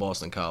on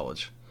Boston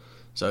College.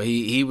 So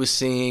he was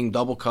seeing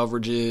double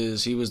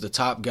coverages. He was the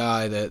top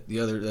guy that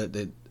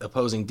the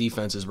opposing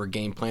defenses were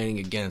game planning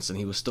against, and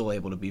he was still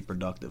able to be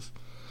productive.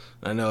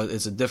 I know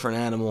it's a different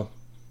animal,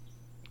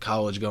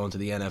 college going to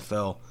the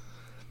NFL.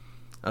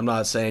 I'm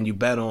not saying you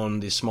bet on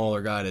the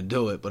smaller guy to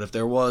do it, but if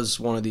there was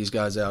one of these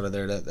guys out of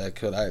there that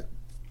could,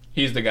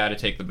 he's the guy to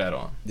take the bet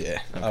on. Yeah,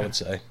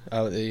 okay.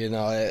 I would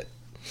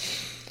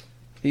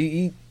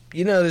say.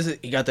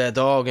 He got that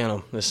dog in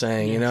him, the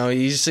saying.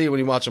 You see when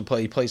you watch him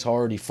play, he plays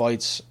hard, he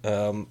fights.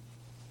 I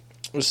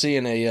was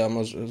watching,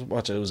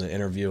 it was an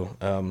interview.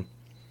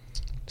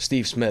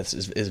 Steve Smith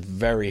is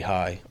very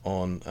high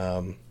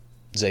on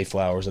Zay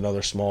Flowers, he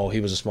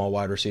was a small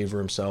wide receiver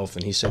himself,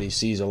 and he said he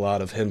sees a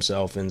lot of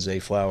himself in Zay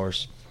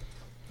Flowers.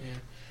 Yeah.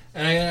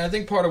 And I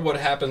think part of what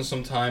happens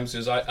sometimes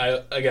is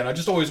I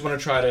just always want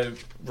to try to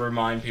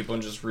remind people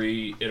and just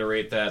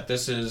reiterate that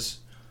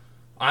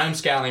I'm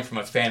scouting from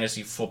a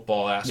fantasy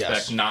football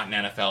aspect, not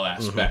an NFL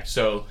aspect.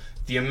 So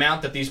the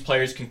amount that these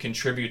players can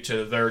contribute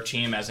to their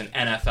team as an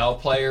NFL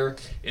player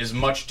is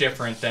much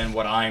different than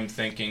what I'm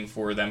thinking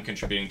for them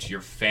contributing to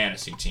your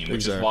fantasy team,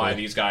 which is why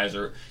these guys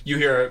are, you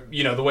hear,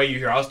 the way you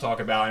hear us talk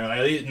about,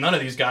 none of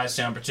these guys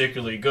sound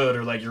particularly good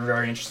or like you're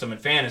very interested in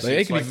fantasy.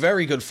 They could be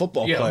very good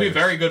football players. Yeah, they'll be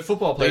very good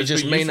football players. They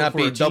just may not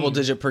be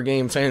double-digit per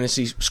game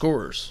fantasy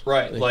scorers.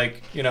 Right,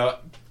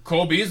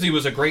 Cole Beasley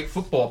was a great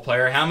football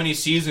player. How many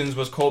seasons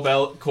was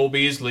Cole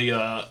Beasley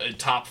a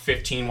top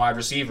 15 wide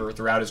receiver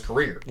throughout his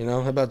career?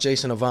 How about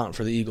Jason Avant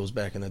for the Eagles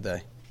back in the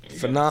day?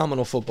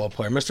 Phenomenal football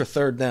player. Mr.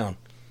 Third Down.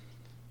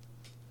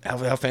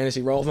 How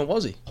fantasy relevant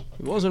was he?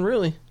 He wasn't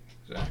really.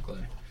 Exactly.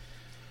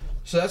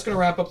 So that's going to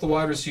wrap up the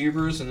wide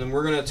receivers, and then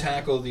we're going to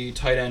tackle the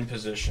tight end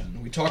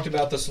position. We talked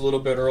about this a little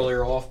bit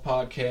earlier off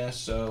podcast,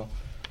 so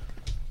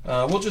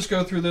we'll just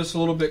go through this a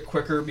little bit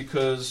quicker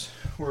because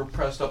we're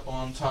pressed up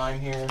on time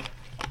here.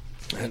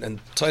 And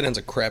tight end's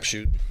a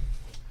crapshoot.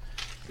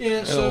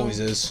 Yeah, it always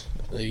is.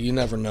 You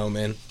never know,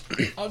 man.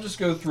 I'll just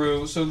go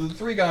through. So the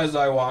three guys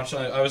I watched,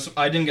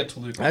 I didn't get to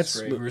Luke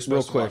Musgrave.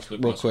 Real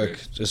quick,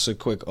 just a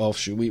quick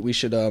offshoot. We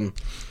should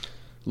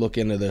look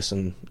into this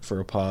for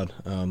a pod.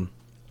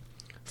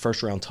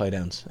 First round tight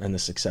ends and the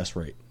success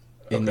rate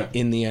in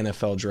the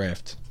NFL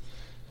draft.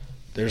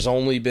 There's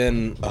only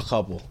been a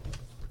couple,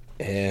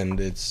 and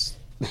it's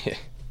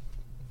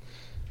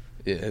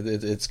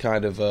it's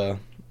kind of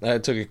I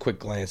took a quick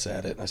glance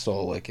at it. I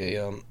saw like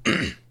a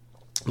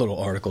little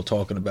article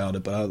talking about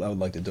it, but I would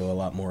like to do a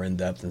lot more in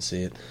depth and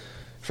see it.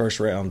 First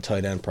round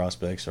tight end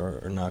prospects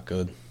are not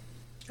good.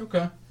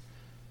 Okay.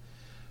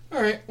 All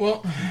right.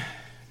 Well,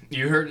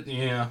 you heard.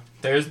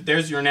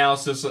 There's your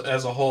analysis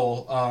as a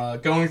whole.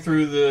 Going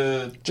through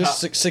the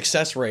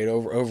success rate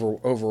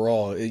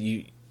overall.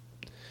 You're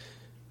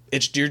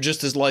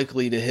just as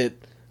likely to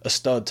hit a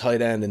stud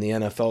tight end in the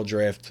NFL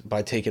draft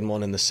by taking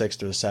one in the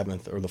 6th or the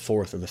 7th or the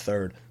 4th or the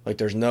 3rd. Like,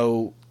 there's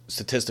no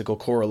statistical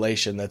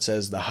correlation that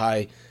says the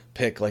high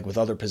pick, like with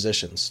other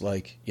positions,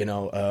 like,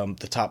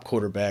 the top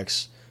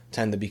quarterbacks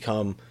tend to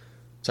become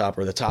top,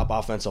 or the top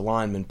offensive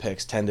lineman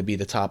picks tend to be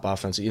the top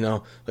offensive,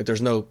 like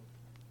there's no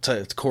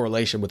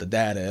correlation with the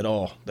data at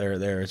all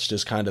there. It's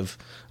just kind of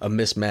a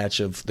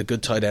mismatch of the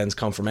good tight ends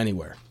come from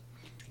anywhere.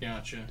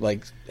 Gotcha.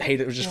 Like,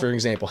 for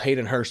example,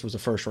 Hayden Hurst was a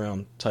first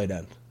round tight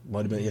end.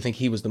 Might have been, I think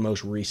he was the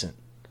most recent.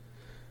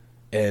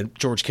 And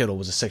George Kittle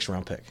was a 6th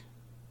round pick.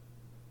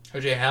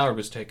 O.J. Howard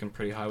was taken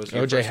pretty high.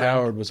 O.J.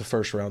 Howard was a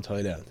first round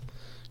tight end.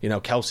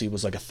 Kelsey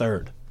was like a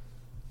 3rd.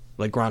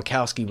 Like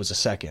Gronkowski was a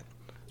 2nd.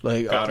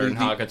 Like Goddard and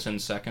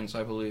Hockenson seconds,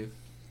 I believe.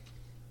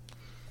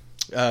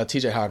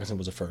 T.J. Hockenson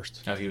was a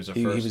 1st. Oh, he was a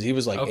first. He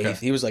was like 8th.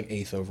 He was like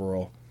 8th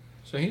overall.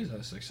 So he's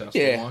a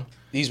successful one.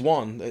 He's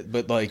one,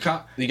 but like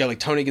you got like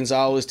Tony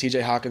Gonzalez, T.J.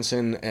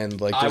 Hockenson, and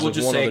like there's like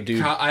one other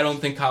dude. I don't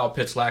think Kyle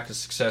Pitts' lack of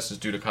success is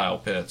due to Kyle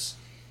Pitts.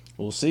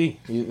 We'll see.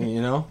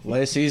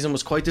 Last season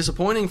was quite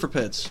disappointing for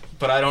Pitts.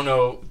 But I don't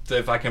know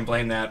if I can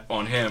blame that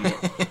on him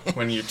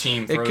when your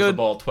team throws the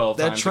ball 12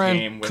 times a game. That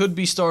trend could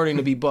be starting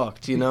to be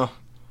bucked,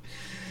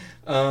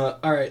 All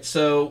right,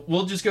 so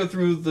we'll just go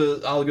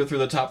through I'll go through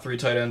the top 3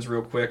 tight ends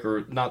real quick,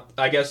 or not.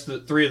 I guess the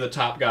 3 of the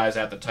top guys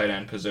at the tight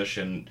end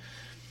position.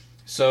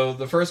 So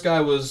the first guy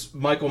was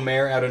Michael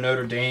Mayer out of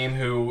Notre Dame,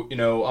 who,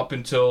 up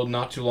until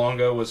not too long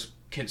ago was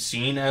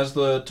seen as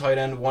the tight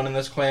end 1 in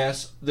this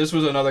class. This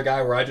was another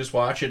guy where I just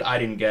watched it. I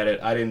didn't get it.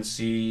 I didn't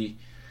see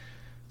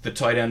the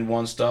tight end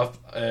 1 stuff.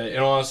 And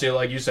honestly,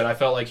 like you said, I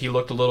felt like he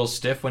looked a little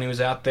stiff when he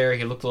was out there.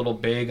 He looked a little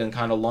big and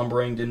kind of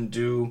lumbering, didn't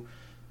do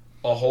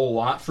a whole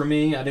lot for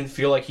me. I didn't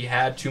feel like he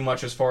had too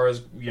much as far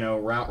as,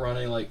 route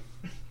running. Like,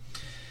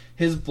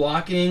 his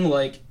blocking,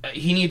 like,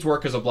 he needs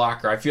work as a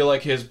blocker. I feel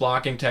like his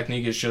blocking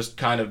technique is just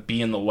kind of be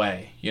in the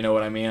way. You know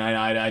what I mean?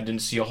 I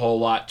didn't see a whole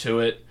lot to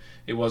it.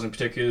 It wasn't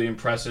particularly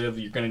impressive.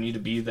 You're going to need to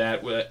be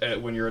that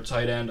when you're a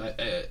tight end.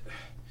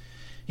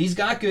 He's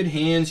got good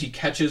hands. He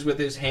catches with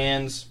his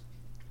hands.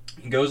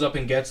 He goes up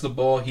and gets the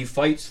ball. He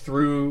fights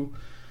through,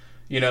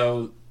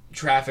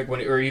 traffic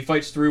or he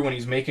fights through when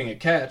he's making a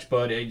catch,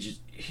 but it's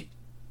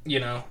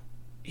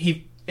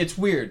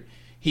weird.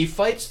 He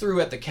fights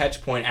through at the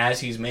catch point as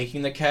he's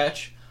making the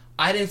catch.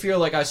 I didn't feel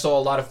like I saw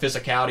a lot of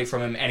physicality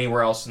from him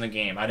anywhere else in the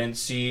game. I didn't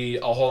see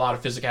a whole lot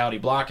of physicality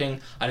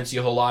blocking. I didn't see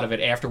a whole lot of it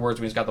afterwards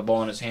when he's got the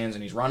ball in his hands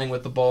and he's running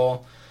with the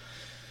ball.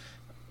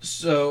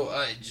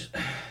 So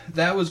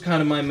that was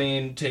kind of my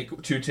main two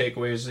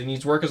takeaways. He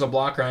needs work as a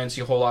blocker. I didn't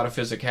see a whole lot of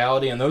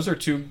physicality, and those are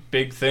 2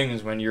 big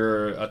things when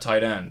you're a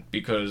tight end,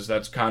 because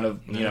that's kind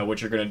of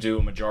what you're going to do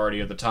a majority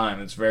of the time.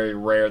 It's very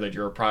rare that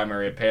you're a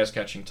primary pass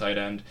catching tight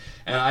end,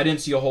 and I didn't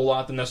see a whole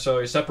lot that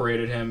necessarily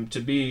separated him to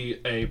be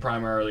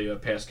primarily a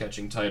pass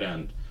catching tight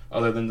end,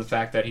 other than the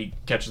fact that he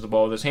catches the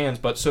ball with his hands.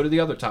 But so do the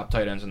other top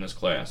tight ends in this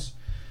class.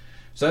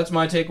 So that's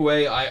my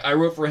takeaway. I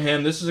wrote for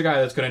him. This is a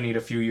guy that's going to need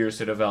a few years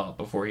to develop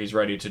before he's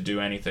ready to do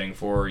anything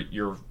for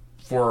your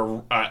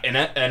for an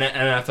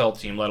NFL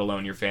team, let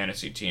alone your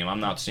fantasy team. I'm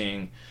not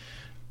seeing.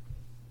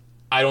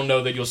 I don't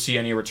know that you'll see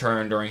any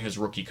return during his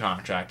rookie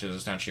contract. Is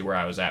essentially where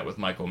I was at with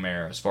Michael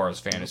Mayer as far as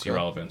fantasy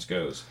relevance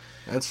goes.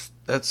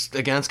 That's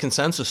against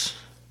consensus.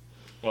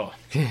 Well,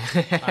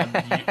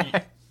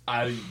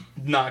 I'm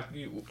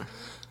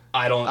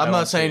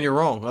not saying you're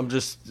wrong. I'm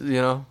just,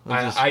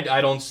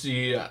 I don't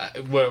see.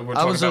 We're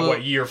talking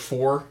about year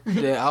 4.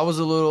 Yeah, I was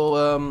a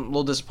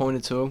little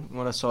disappointed too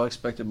when I saw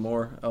expected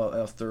more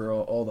after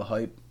all the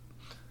hype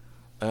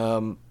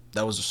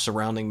that was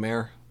surrounding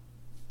Mayer.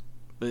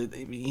 But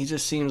he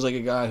just seems like a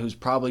guy who's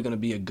probably going to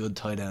be a good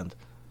tight end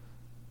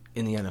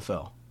in the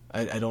NFL.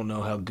 I don't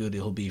know how good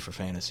he'll be for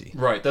fantasy.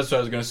 Right, that's what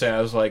I was going to say.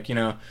 I was like,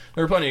 there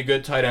are plenty of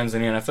good tight ends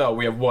in the NFL.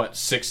 We have,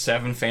 6,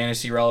 7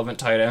 fantasy-relevant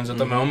tight ends at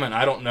the moment?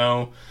 I don't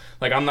know.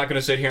 Like, I'm not going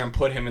to sit here and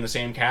put him in the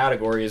same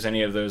category as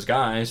any of those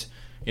guys.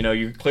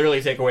 You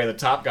clearly take away the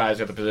top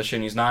guys at the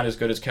position. He's not as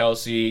good as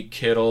Kelsey,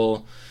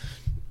 Kittle,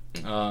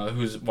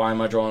 why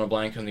am I drawing a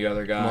blank on the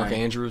other guy? Mark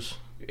Andrews.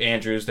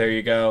 Andrews, there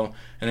you go.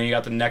 And then you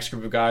got the next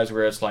group of guys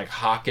where it's like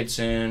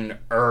Hockenson,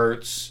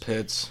 Ertz,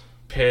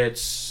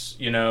 Pitts,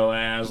 and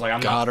I was like,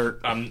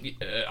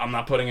 I'm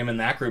not putting him in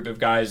that group of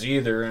guys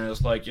either. And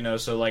it's like,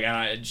 so like, and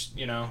I just,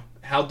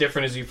 how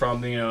different is he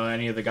from,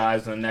 any of the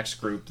guys in the next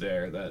group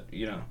there that,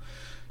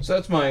 So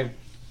that's my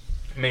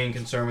main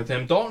concern with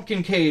him. Dalton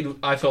Kincaid,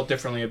 I felt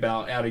differently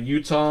about out of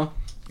Utah.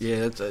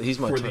 Yeah, he's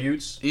my the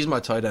Utes. He's my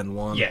tight end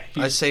 1. Yeah,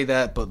 I say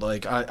that, but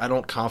like I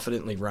don't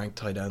confidently rank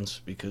tight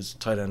ends because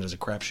tight end is a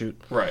crapshoot.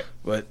 Right.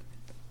 But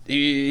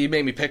he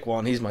made me pick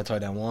one. He's my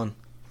tight end 1.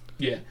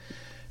 Yeah.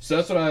 So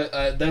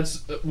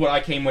that's what I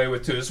came away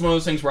with too. It's one of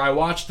those things where I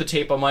watched the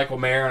tape of Michael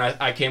Mayer and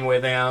I came away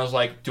there and I was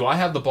like, do I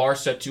have the bar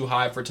set too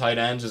high for tight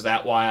ends? Is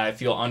that why I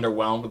feel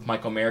underwhelmed with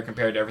Michael Mayer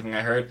compared to everything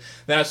I heard?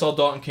 Then I saw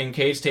Dalton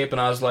Kincaid's tape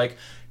and I was like,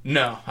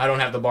 no, I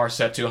don't have the bar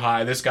set too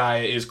high. This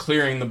guy is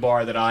clearing the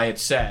bar that I had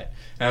set.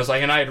 And I was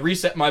like, and I had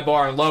reset my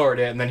bar and lowered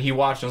it, and then he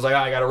watched and was like,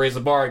 I got to raise the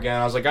bar again.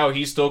 I was like, oh,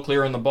 he's still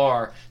clearing the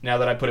bar now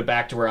that I put it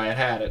back to where I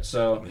had it.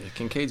 So yeah,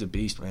 Kincaid's a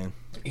beast, man.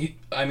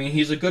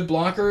 He's a good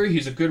blocker.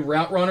 He's a good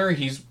route runner.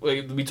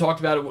 We talked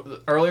about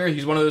it earlier.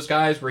 He's one of those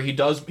guys where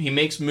he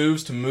makes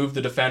moves to move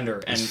the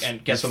defender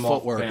and get them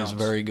off balance. His footwork is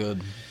very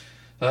good.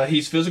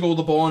 He's physical with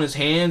the ball in his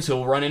hands.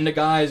 He'll run into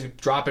guys,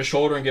 drop his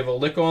shoulder, and give a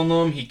lick on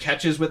them. He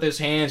catches with his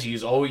hands.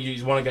 He's one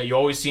of the guys you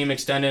always see him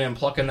extending and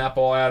plucking that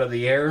ball out of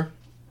the air.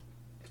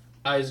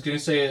 I was gonna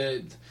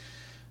say,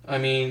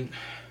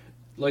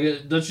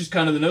 that's just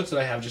kind of the notes that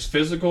I have. Just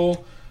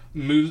physical,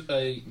 moves,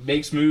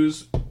 makes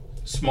moves,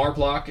 smart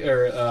block,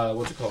 or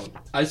what's it called?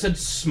 I said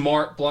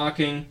smart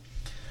blocking.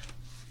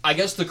 I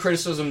guess the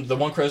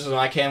one criticism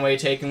I can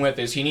taken with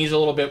is he needs a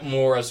little bit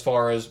more as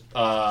far as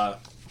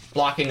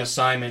blocking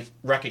assignment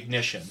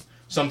recognition.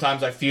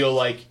 Sometimes I feel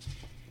like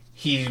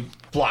he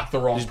blocked the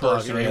wrong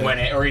person,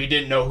 or he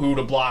didn't know who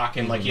to block,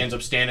 and he ends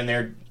up standing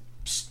there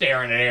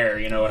staring at air,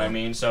 you know what I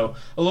mean? So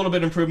a little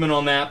bit improvement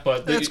on that,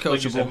 but that's coachable.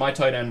 Like you said, my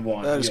tight end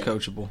 1. That is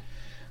coachable.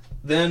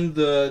 Then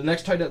the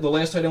last tight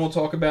end we'll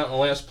talk about, and the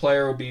last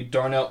player will be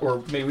Darnell,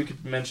 or maybe we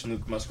could mention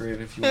Luke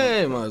Musgrave if you want.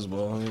 Hey, might as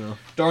well,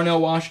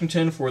 Darnell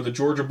Washington for the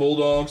Georgia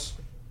Bulldogs.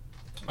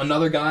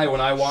 Another guy,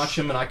 when I watched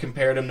him and I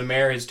compared him to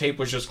Mayer, his tape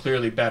was just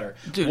clearly better.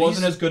 Dude,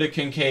 wasn't as good at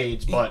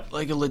Kincaid's, but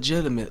like a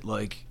legitimate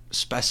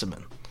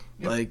specimen.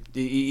 Yep. Like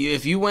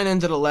if you went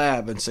into the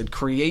lab and said,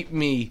 "Create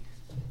me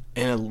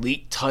an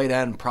elite tight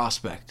end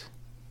prospect,"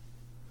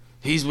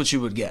 he's what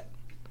you would get.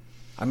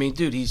 I mean,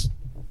 dude, he's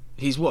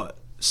what,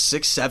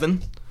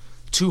 6'7",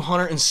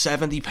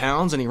 270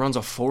 pounds, and he runs a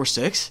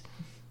 4.6?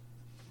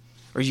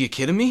 Are you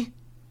kidding me?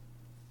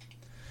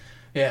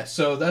 Yeah,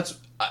 so that's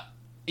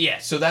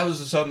so that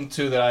was something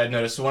too that I had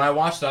noticed. So when I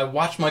watched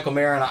Michael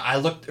Mayer,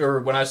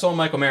 and when I saw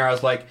Michael Mayer,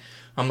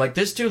 I'm like,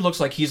 this dude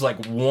looks like he's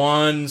like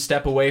one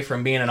step away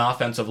from being an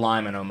offensive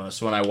lineman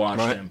almost when I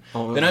watched him.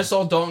 Oh, then I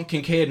saw Dalton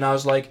Kincaid, and I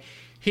was like,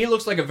 he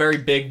looks like a very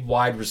big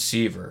wide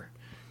receiver.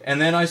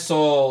 And then I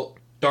saw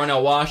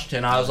Darnell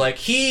Washington. I was like,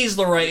 he's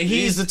the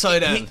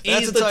tight end.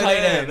 He's the tight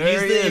end.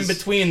 He's the in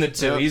between the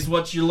two. Yep. He's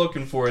what you're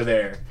looking for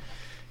there.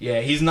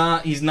 Yeah, he's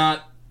not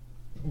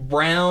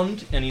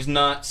round and he's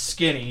not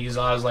skinny. He's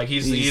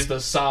the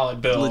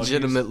solid build.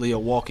 Legitimately a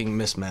walking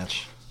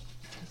mismatch.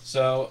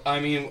 So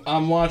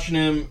I'm watching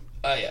him.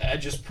 I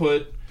just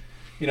put.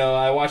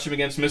 I watched him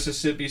against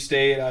Mississippi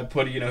State. I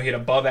put, he had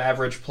above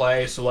average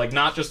play. So,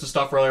 not just the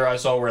stuff earlier I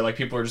saw where,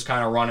 people are just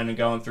kind of running and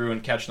going through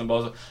and catching the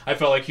balls. I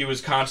felt like he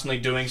was constantly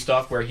doing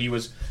stuff where he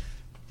was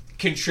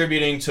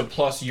contributing to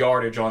plus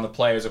yardage on the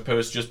play as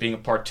opposed to just being a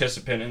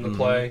participant in the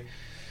play.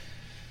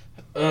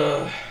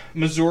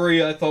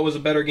 Missouri, I thought was a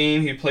better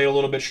game. He played a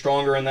little bit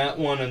stronger in that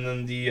one. And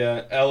then the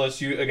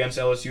LSU against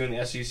LSU in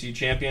the SEC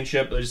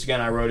championship. Just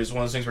again, I wrote is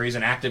one of those things where he's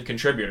an active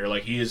contributor.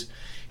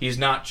 He's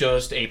not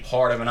just a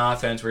part of an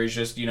offense where he's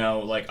just,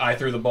 I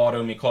threw the ball to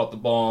him, he caught the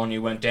ball, and he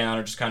went down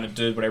or just kind of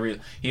did whatever.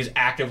 He's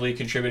actively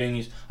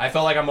contributing. I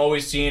felt like I'm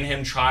always seeing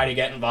him try to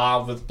get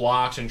involved with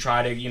blocks and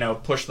try to,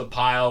 push the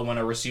pile when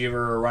a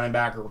receiver or running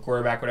back or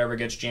quarterback, whatever,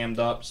 gets jammed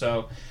up.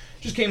 So,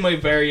 just came away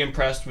very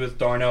impressed with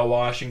Darnell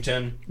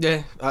Washington.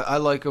 Yeah, I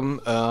like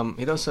him.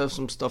 He does have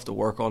some stuff to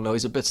work on, though.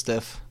 He's a bit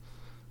stiff.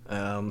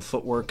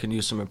 Footwork can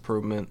use some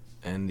improvement,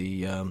 and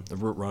the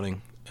route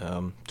running.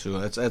 So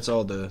that's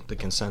all the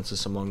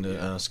consensus among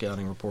the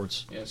scouting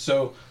reports. Yeah.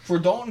 So for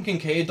Dalton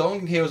Kincaid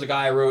was a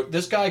guy I wrote,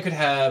 this guy could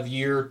have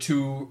year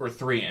 2 or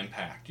 3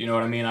 impact. You know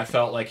what I mean? I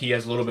felt like he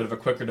has a little bit of a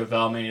quicker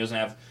development. He doesn't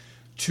have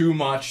too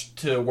much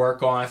to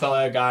work on. I felt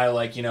like a guy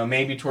like,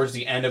 maybe towards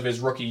the end of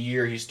his rookie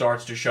year, he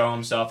starts to show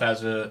himself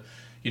as a,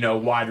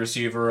 wide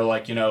receiver,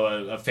 like,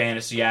 a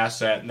fantasy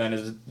asset. And then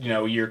as,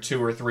 year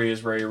 2 or 3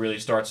 is where he really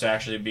starts to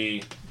actually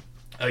be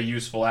a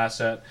useful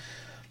asset.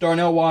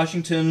 Darnell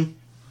Washington,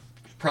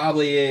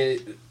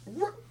 probably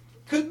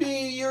could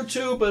be year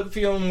 2, but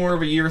feeling more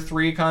of a year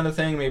 3 kind of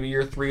thing, maybe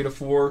year 3 to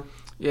 4.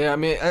 Yeah, I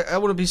mean, I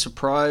wouldn't be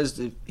surprised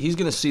if he's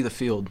going to see the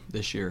field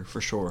this year for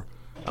sure.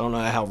 I don't know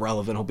how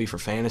relevant he'll be for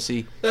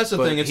fantasy. That's the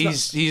thing.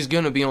 He's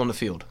going to be on the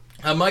field.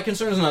 My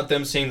concern is not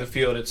them seeing the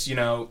field. It's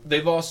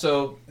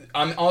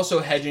I'm also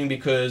hedging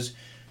because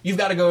you've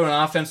got to go to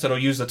an offense that'll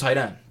use the tight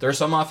end. There are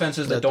some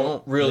offenses that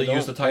don't really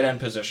use the tight end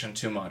position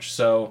too much.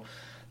 So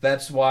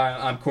that's why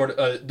I'm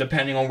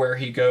depending on where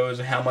he goes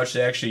and how much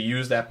they actually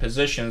use that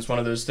position. It's one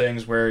of those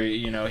things where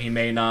he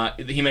may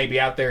be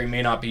out there, he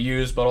may not be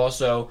used, but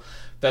also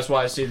that's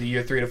why I say the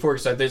year 3 to 4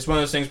 because it's one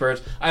of those things where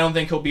I don't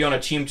think he'll be on a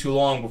team too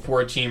long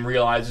before a team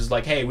realizes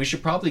like, hey, we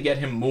should probably get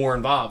him more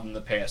involved in the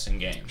passing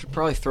game. Should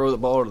probably throw the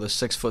ball to the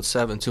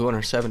 6'7",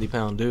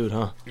 270-pound dude,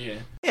 huh?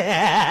 Yeah.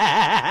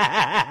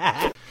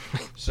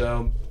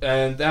 So,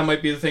 and that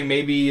might be the thing.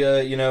 Maybe,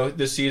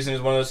 this season is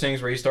one of those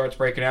things where he starts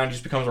breaking out and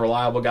just becomes a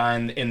reliable guy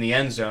in the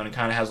end zone and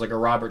kind of has like a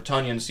Robert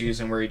Tonyan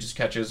season where he just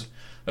catches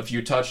a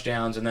few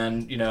touchdowns and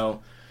then,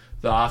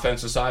 the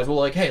offense decides, well,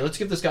 like, hey, let's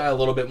give this guy a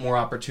little bit more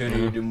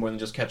opportunity to do more than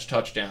just catch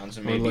touchdowns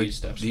and maybe he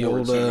steps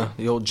forward.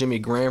 The old Jimmy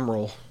Graham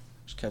role,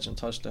 just catching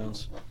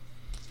touchdowns.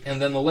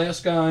 And then the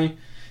last guy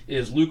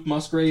is Luke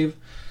Musgrave.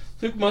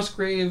 Luke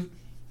Musgrave,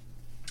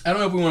 I don't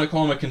know if we want to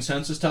call him a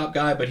consensus top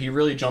guy, but he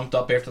really jumped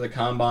up after the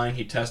combine.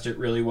 He tested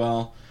really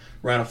well.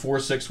 Ran a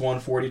 4.61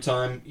 40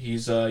 time.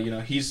 He's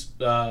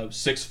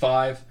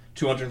 6'5",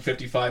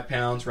 255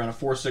 pounds. Ran a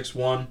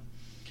 4.61.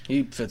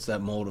 He fits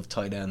that mold of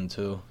tight end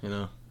too.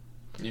 Yeah.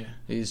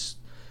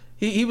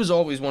 He was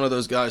always one of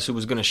those guys who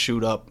was going to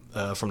shoot up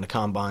from the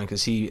combine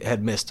because he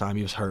had missed time.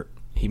 He was hurt.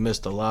 He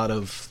missed a lot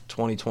of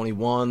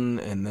 2021,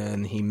 and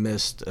then he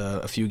missed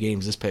a few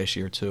games this past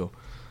year too.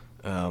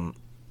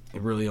 He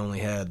really only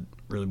had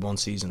one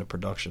season of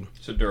production.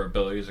 So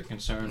durability is a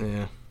concern.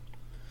 Yeah.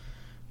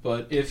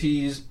 But if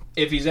he's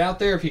out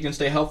there, if he can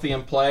stay healthy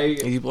and play,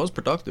 he was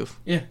productive.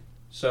 Yeah.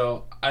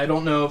 So I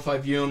don't know if I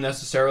view him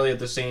necessarily at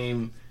the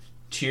same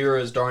tier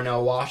as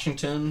Darnell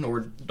Washington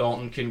or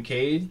Dalton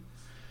Kincaid,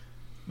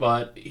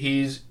 but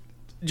he's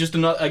just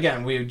another.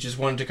 Again, we just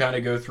wanted to kind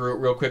of go through it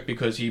real quick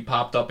because he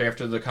popped up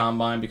after the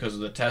combine because of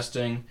the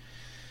testing.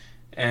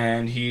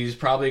 And he's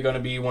probably going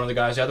to be one of the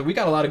guys out there. We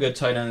got a lot of good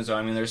tight ends, though.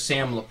 I mean, there's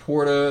Sam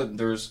Laporta.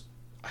 There's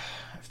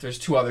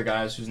 2 other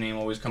guys whose name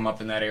always come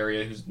up in that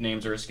area, whose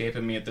names are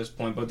escaping me at this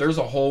point. But there's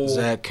a whole...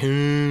 Zach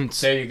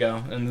Kuntz. There you go.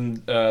 And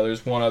then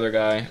there's one other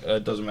guy.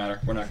 It doesn't matter.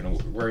 We're not going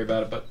to worry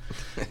about it. But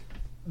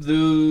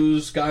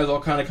those guys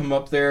all kind of come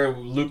up there.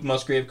 Luke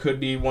Musgrave could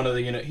be one of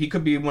the... he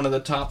could be one of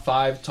the top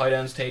 5 tight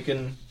ends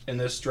taken in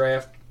this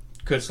draft.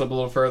 Could slip a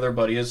little further,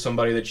 but he is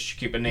somebody that you should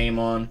keep a name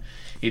on.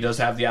 He does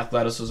have the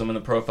athleticism and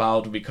the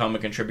profile to become a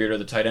contributor to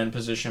the tight end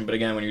position. But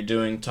again, when you're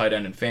doing tight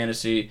end in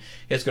fantasy,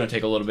 it's going to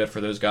take a little bit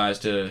for those guys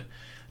to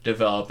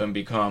develop and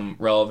become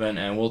relevant.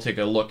 And we'll take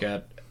a look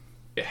at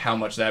how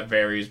much that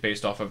varies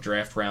based off of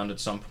draft round at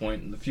some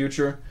point in the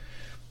future.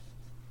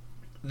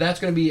 That's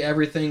going to be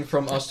everything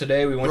from us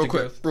today. We went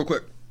real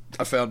quick.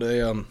 I found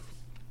a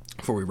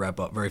before we wrap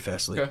up very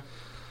fastly. Okay.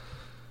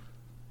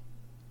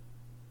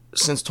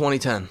 Since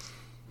 2010,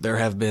 there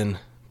have been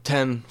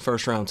 10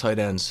 first-round tight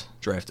ends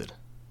drafted.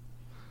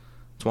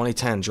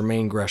 2010,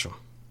 Jermaine Gresham.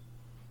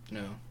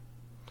 No.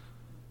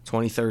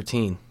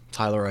 2013,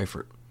 Tyler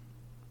Eifert.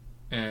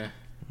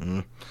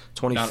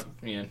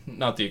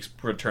 Not the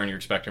return you're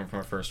expecting from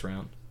a first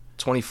round.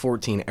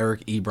 2014,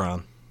 Eric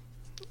Ebron.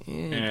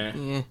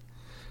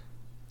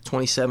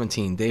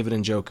 2017, David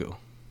Njoku.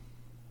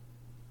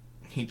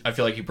 I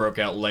feel like he broke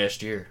out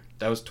last year.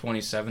 That was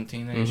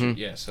 2017. Mm-hmm.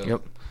 Yeah. So.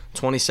 Yep.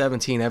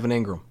 2017, Evan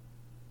Ingram.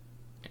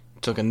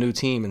 Took a new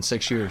team in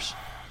 6 years.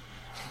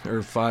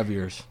 Or 5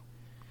 years.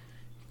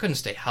 Couldn't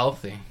stay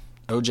healthy.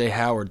 O.J.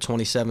 Howard,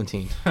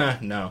 2017.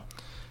 No.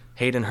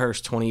 Hayden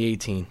Hurst,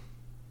 2018.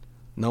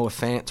 Noah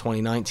Fant,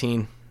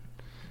 2019.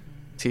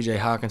 T.J.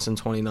 Hawkinson,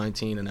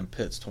 2019. And then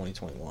Pitts,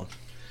 2021.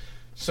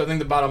 So I think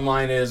the bottom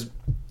line is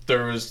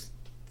there was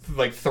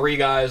like 3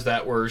 guys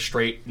that were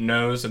straight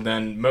no's, and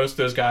then most of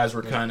those guys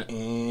were kind of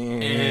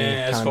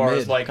as far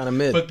as like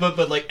mid.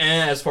 But like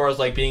as far as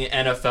like being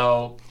an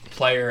NFL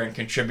player and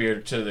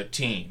contributor to the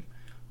team.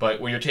 But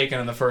when you're taken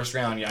in the first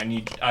round, yeah,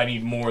 I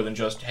need more than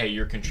just, hey,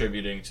 you're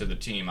contributing to the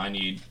team. I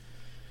need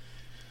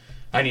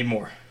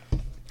more.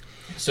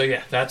 So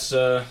yeah, that's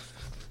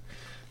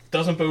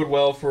doesn't bode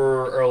well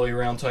for early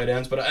round tight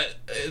ends. But at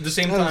the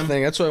same time,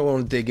 that's why I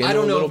want to dig in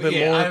a little bit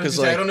more because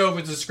I don't know if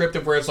it's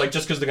descriptive where it's like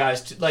just because the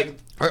guys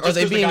are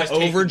they being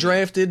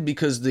overdrafted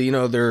because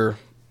they're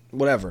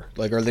whatever?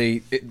 Like, are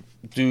they?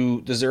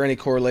 Is there any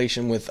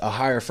correlation with a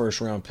higher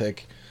first round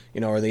pick?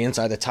 Are they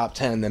inside the top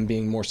 10 them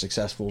being more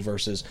successful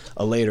versus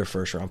a later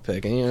first round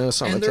pick? And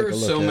something to take a look at.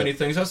 And there's so many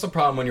things. That's the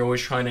problem when you're always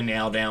trying to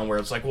nail down where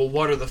it's like, well,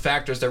 what are the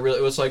factors that really...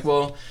 It was like,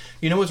 well,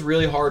 it's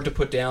really hard to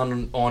put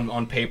down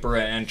on paper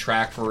and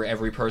track for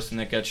every person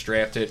that gets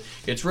drafted.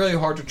 It's really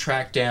hard to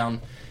track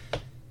down,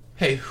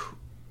 hey,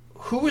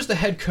 who was the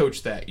head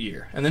coach that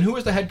year? And then who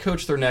was the head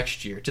coach their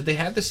next year? Did they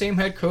have the same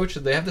head coach?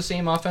 Did they have the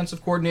same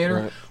offensive coordinator?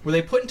 Right. Were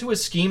they put into a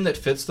scheme that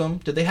fits them?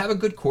 Did they have a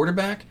good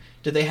quarterback?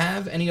 Did they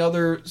have any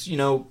other,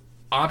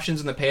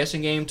 options in the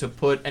passing game to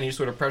put any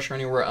sort of pressure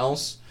anywhere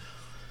else?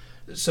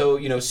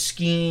 So,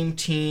 scheme,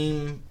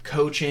 team,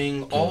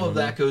 coaching, all of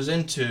that goes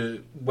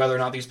into whether or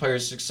not these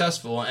players are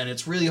successful, and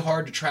it's really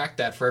hard to track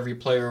that for every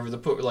player over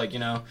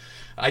the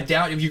I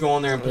doubt if you go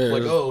on there and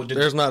put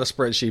there's not a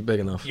spreadsheet big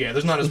enough. Yeah,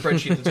 there's not a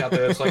spreadsheet that's out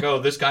there that's like,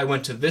 this guy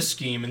went to this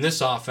scheme in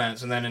this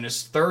offense, and then in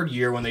his third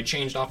year when they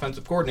changed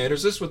offensive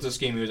coordinators, this was the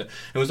scheme he was in.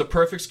 It was a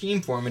perfect scheme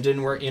for him. It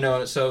didn't work,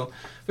 so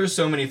there's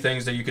so many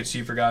things that you could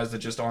see for guys that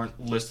just aren't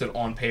listed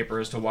on paper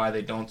as to why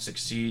they don't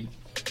succeed.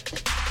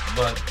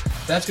 But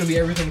that's going to be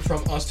everything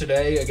from us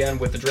today. Again,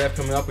 with the draft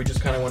coming up, we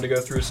just kind of wanted to go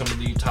through some of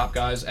the top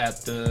guys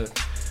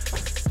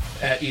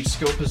at each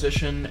skill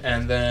position,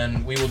 and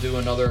then we will do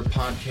another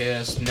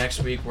podcast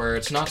next week where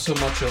it's not so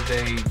much of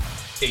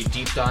a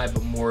deep dive,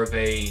 but more of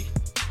a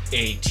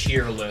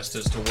tier list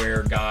as to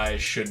where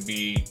guys should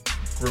be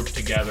grouped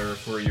together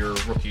for your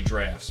rookie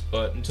drafts.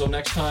 But until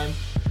next time,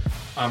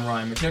 I'm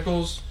Ryan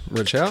McNichols.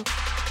 Rich Howe.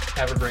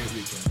 Have a great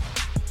weekend.